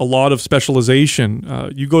is a lot of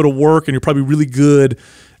specialization. You go to work, and you're probably really good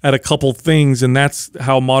at a couple things, and that's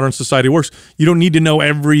how modern society works. You don't need to know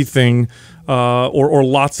everything or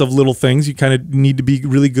lots of little things. You kind of need to be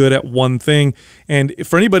really good at one thing. And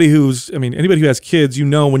for anybody who has kids,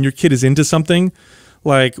 when your kid is into something,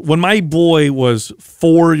 like when my boy was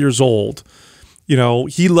 4 years old, you know,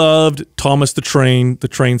 he loved Thomas the Train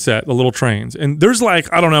set, the little trains. And there's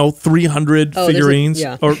like, I don't know, 300 figurines or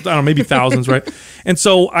I don't know, maybe thousands, right? And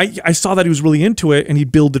so I saw that he was really into it and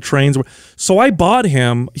he'd build the trains. So I bought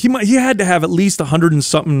him, he had to have at least 100 and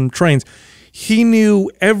something trains. He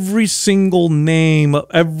knew every single name,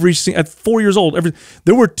 at 4 years old.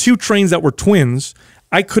 There were 2 trains that were twins.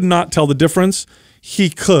 I could not tell the difference. He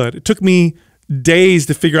could. It took me days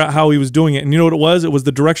to figure out how he was doing it. And you know what it was? It was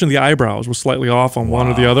the direction of the eyebrows was slightly off on one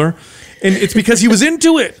or the other. And it's because he was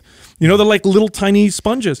into it. You know, they're like little tiny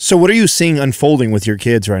sponges. So what are you seeing unfolding with your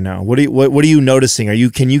kids right now? What are you noticing? Do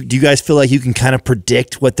you guys feel like you can kind of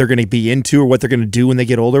predict what they're going to be into or what they're going to do when they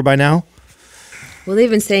get older by now? Well, they've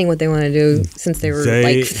been saying what they want to do since they were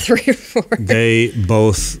like 3 or 4. They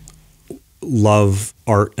both love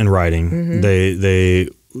art and writing.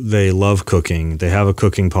 They love cooking. They have a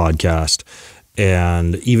cooking podcast,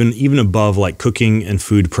 and even above like cooking and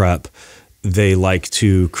food prep, they like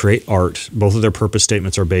to create art. Both of their purpose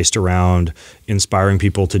statements are based around inspiring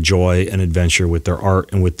people to joy and adventure with their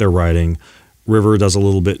art and with their writing. River does a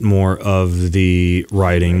little bit more of the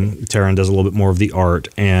writing. Taryn does a little bit more of the art,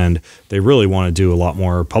 and they really want to do a lot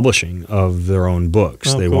more publishing of their own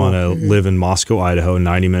books. They want to live in Moscow, Idaho,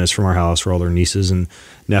 90 minutes from our house where all their nieces and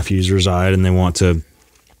nephews reside, and they want to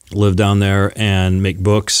live down there and make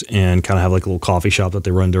books and kind of have like a little coffee shop that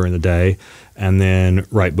they run during the day and then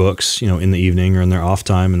write books, you know, in the evening or in their off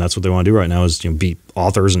time. And that's what they want to do right now is, you know, be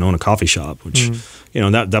authors and own a coffee shop, which, you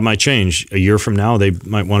know, that might change. A year from now, they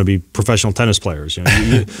might want to be professional tennis players. You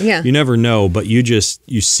know, you never know, but you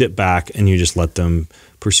sit back and you just let them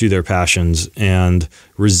pursue their passions and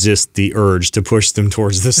resist the urge to push them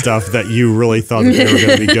towards the stuff that you really thought that they were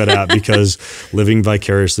going to be good at, because living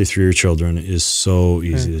vicariously through your children is so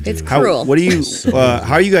easy to do. It's cruel.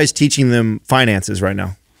 How are you guys teaching them finances right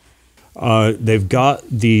now? They've got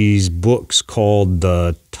these books called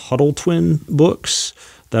the Tuttle Twin books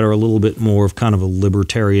that are a little bit more of kind of a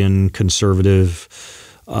libertarian conservative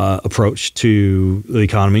approach to the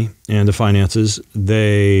economy and the finances.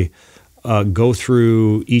 They go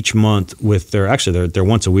through each month with they're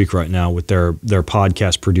once a week right now with their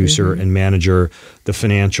podcast producer and manager, the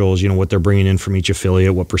financials, you know, what they're bringing in from each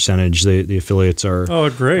affiliate, what percentage the affiliates are.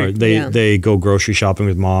 Oh, great. They go grocery shopping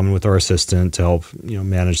with mom and with our assistant to help, you know,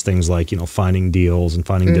 manage things like, you know, finding deals and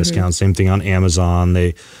finding discounts. Same thing on Amazon.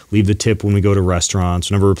 They leave the tip when we go to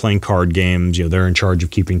restaurants. Whenever we're playing card games, you know, they're in charge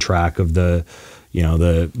of keeping track of the, you know,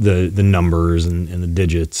 the numbers and the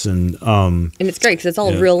digits. And it's great because it's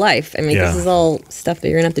all real life. I mean, this is all stuff that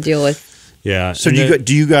you're going to have to deal with. Yeah. So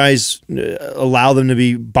do you guys allow them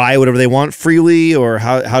to buy whatever they want freely, or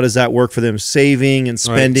how does that work for them, saving and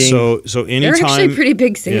spending? Right. So anytime, they're actually pretty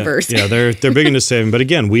big savers. Yeah, they're big into saving. But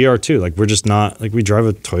again, we are too. Like, we're just not, like, we drive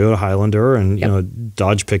a Toyota Highlander and you know,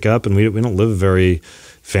 Dodge pickup, and we don't live a very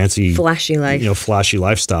fancy, flashy life, you know, flashy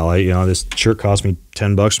lifestyle. This shirt cost me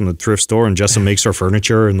 $10 from the thrift store, and Jessa makes our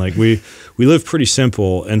furniture, and like we live pretty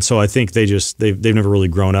simple. And so I think they've never really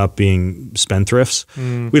grown up being spendthrifts.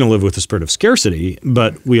 We don't live with the spirit of scarcity,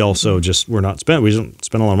 but we also we don't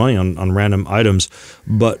spend a lot of money on random items.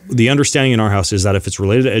 But the understanding in our house is that if it's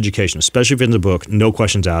related to education, especially if it's in the book, no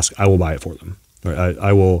questions asked, I will buy it for them.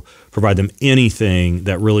 I will provide them anything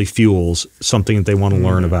that really fuels something that they want to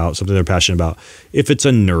learn about, something they're passionate about. If it's a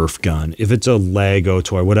Nerf gun, if it's a Lego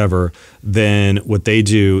toy, whatever, then what they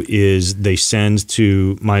do is they send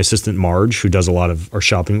to my assistant Marge, who does a lot of our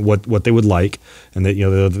shopping, what they would like, and they, you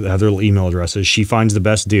know, they have their little email addresses. She finds the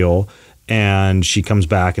best deal, and she comes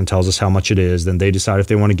back and tells us how much it is. Then they decide if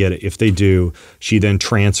they want to get it. If they do, she then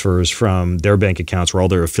transfers from their bank accounts where all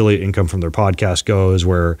their affiliate income from their podcast goes,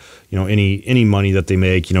 where, you know, any money that they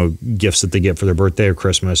make, you know, gifts that they get for their birthday or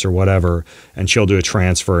Christmas or whatever, and she'll do a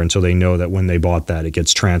transfer, and so they know that when they bought that, it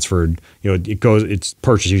gets transferred. You know, it's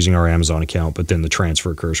purchased using our Amazon account, but then the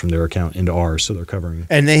transfer occurs from their account into ours, so they're covering it.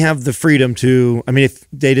 And they have the freedom to, I mean, if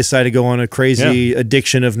they decide to go on a crazy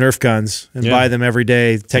addiction of Nerf guns and buy them every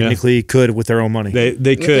day, technically could with their own money.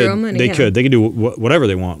 They could do whatever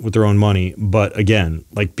they want with their own money. But again,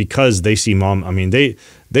 like, because they see mom, I mean,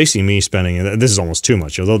 they see me spending, and this is almost too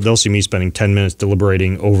much. They'll see me spending 10 minutes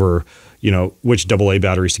deliberating over, you know, which AA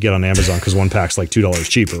batteries to get on Amazon because one pack's like $2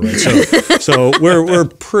 cheaper, right? So we're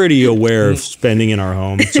pretty aware of spending in our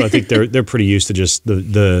home. So I think they're pretty used to just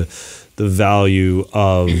the value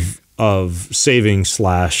of saving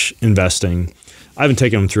 / investing. I haven't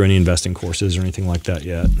taken them through any investing courses or anything like that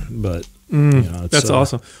yet, but you know, that's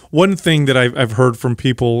awesome. One thing that I've heard from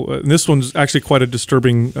people, and this one's actually quite a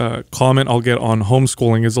disturbing comment I'll get on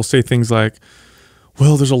homeschooling, is they'll say things like,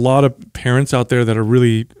 well, there's a lot of parents out there that are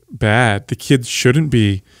really bad. The kids shouldn't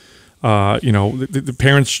be The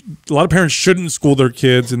parents, a lot of parents shouldn't school their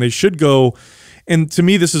kids, and they should go. And to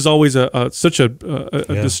me, this is always such a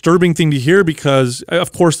disturbing thing to hear, because,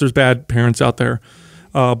 of course, there's bad parents out there.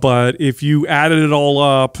 But if you added it all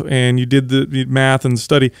up and you did the math and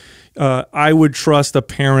study, I would trust a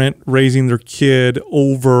parent raising their kid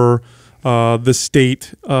over the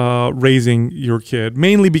state raising your kid,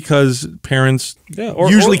 mainly because parents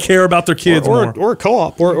usually care about their kids more. Or a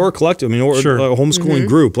co-op or a collective. I mean, or Sure. a homeschooling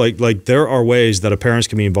group. Like there are ways that parents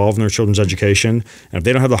can be involved in their children's education, and if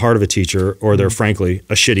they don't have the heart of a teacher, or they're frankly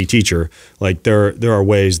a shitty teacher, like there are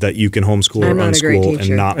ways that you can homeschool I'm or not a great unschool and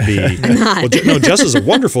teacher. not be. not. Well, no, Jess is a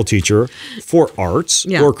wonderful teacher for arts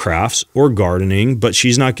or crafts or gardening, but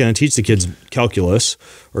she's not going to teach the kids calculus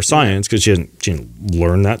or science because she didn't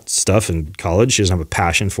learn that stuff in college. She doesn't have a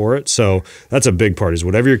passion for it. So that's a big part, is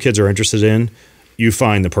whatever your kids are interested in, you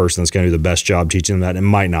find the person that's going to do the best job teaching them that. It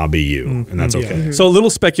might not be you, and that's okay. So a little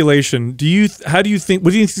speculation. What do you think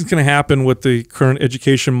is going to happen with the current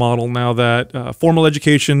education model now that formal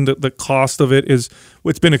education, the cost of it's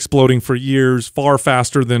been exploding for years, far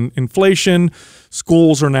faster than inflation.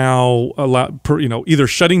 Schools are now either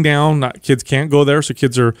shutting down, kids can't go there, so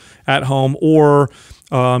kids are at home, or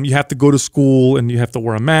you have to go to school and you have to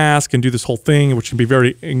wear a mask and do this whole thing, which can be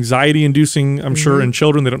very anxiety-inducing, I'm sure, in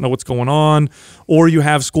children. They don't know what's going on. Or you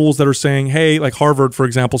have schools that are saying, hey, like Harvard, for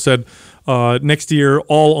example, said next year,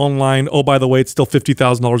 all online. Oh, by the way, it's still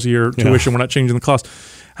 $50,000 a year tuition. We're not changing the cost.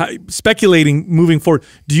 Speculating moving forward,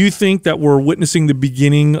 do you think that we're witnessing the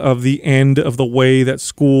beginning of the end of the way that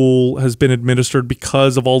school has been administered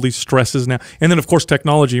because of all these stresses now? And then, of course,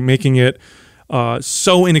 technology making it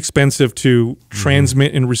so inexpensive to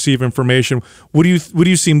transmit and receive information. What do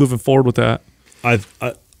you see moving forward with that?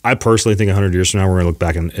 I personally think 100 years from now, we're going to look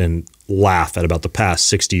back and laugh at about the past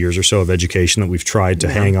 60 years or so of education that we've tried to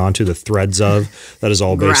hang on to the threads of, that is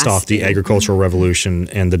all based off the agricultural revolution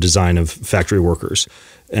and the design of factory workers.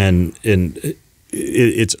 And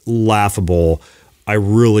it's laughable. I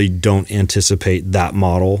really don't anticipate that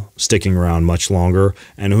model sticking around much longer.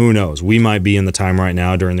 And who knows, we might be in the time right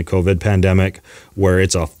now during the COVID pandemic where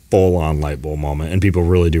it's a full-on light bulb moment and people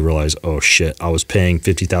really do realize, oh shit, I was paying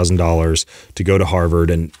 $50,000 to go to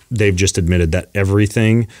Harvard, and they've just admitted that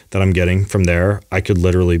everything that I'm getting from there, I could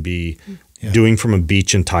literally be doing from a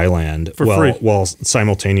beach in Thailand while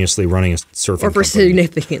simultaneously running a surfing company. For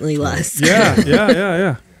significantly less.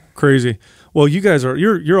 Yeah. Crazy. Well, you guys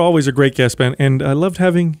you're always a great guest, man, and I loved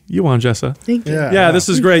having you on, Jessa. Thank you. Yeah, this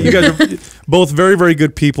is great. You guys are both very, very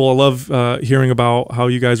good people. I love hearing about how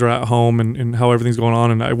you guys are at home and how everything's going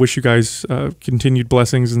on, and I wish you guys continued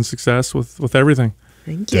blessings and success with everything.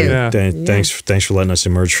 Thank you. Yeah. Thanks for letting us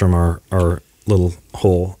emerge from our little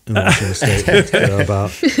hole in Washington State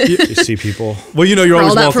about you see people. Well, you're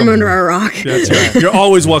always welcome. from under our rock. That's right. You're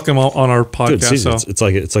always welcome on our podcast. Dude,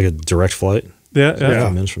 it's like a direct flight. Yeah.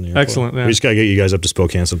 From the airport. Excellent. Yeah. We just gotta get you guys up to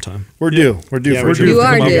Spokane sometime. We're due. We're due. You are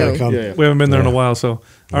due. We haven't been there in a while, so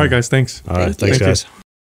all right, guys. Thanks. All right, Thank thanks, guys.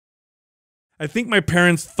 I think my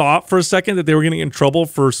parents thought for a second that they were getting in trouble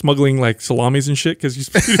for smuggling like salamis and shit because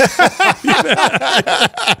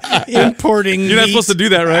Importing. you're not supposed to do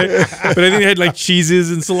that, right? But I think they had like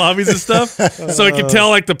cheeses and salamis and stuff, so I could tell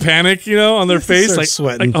like the panic, on their face, like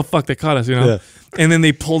sweating. oh fuck, they caught us, And then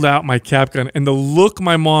they pulled out my cap gun, and the look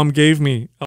my mom gave me.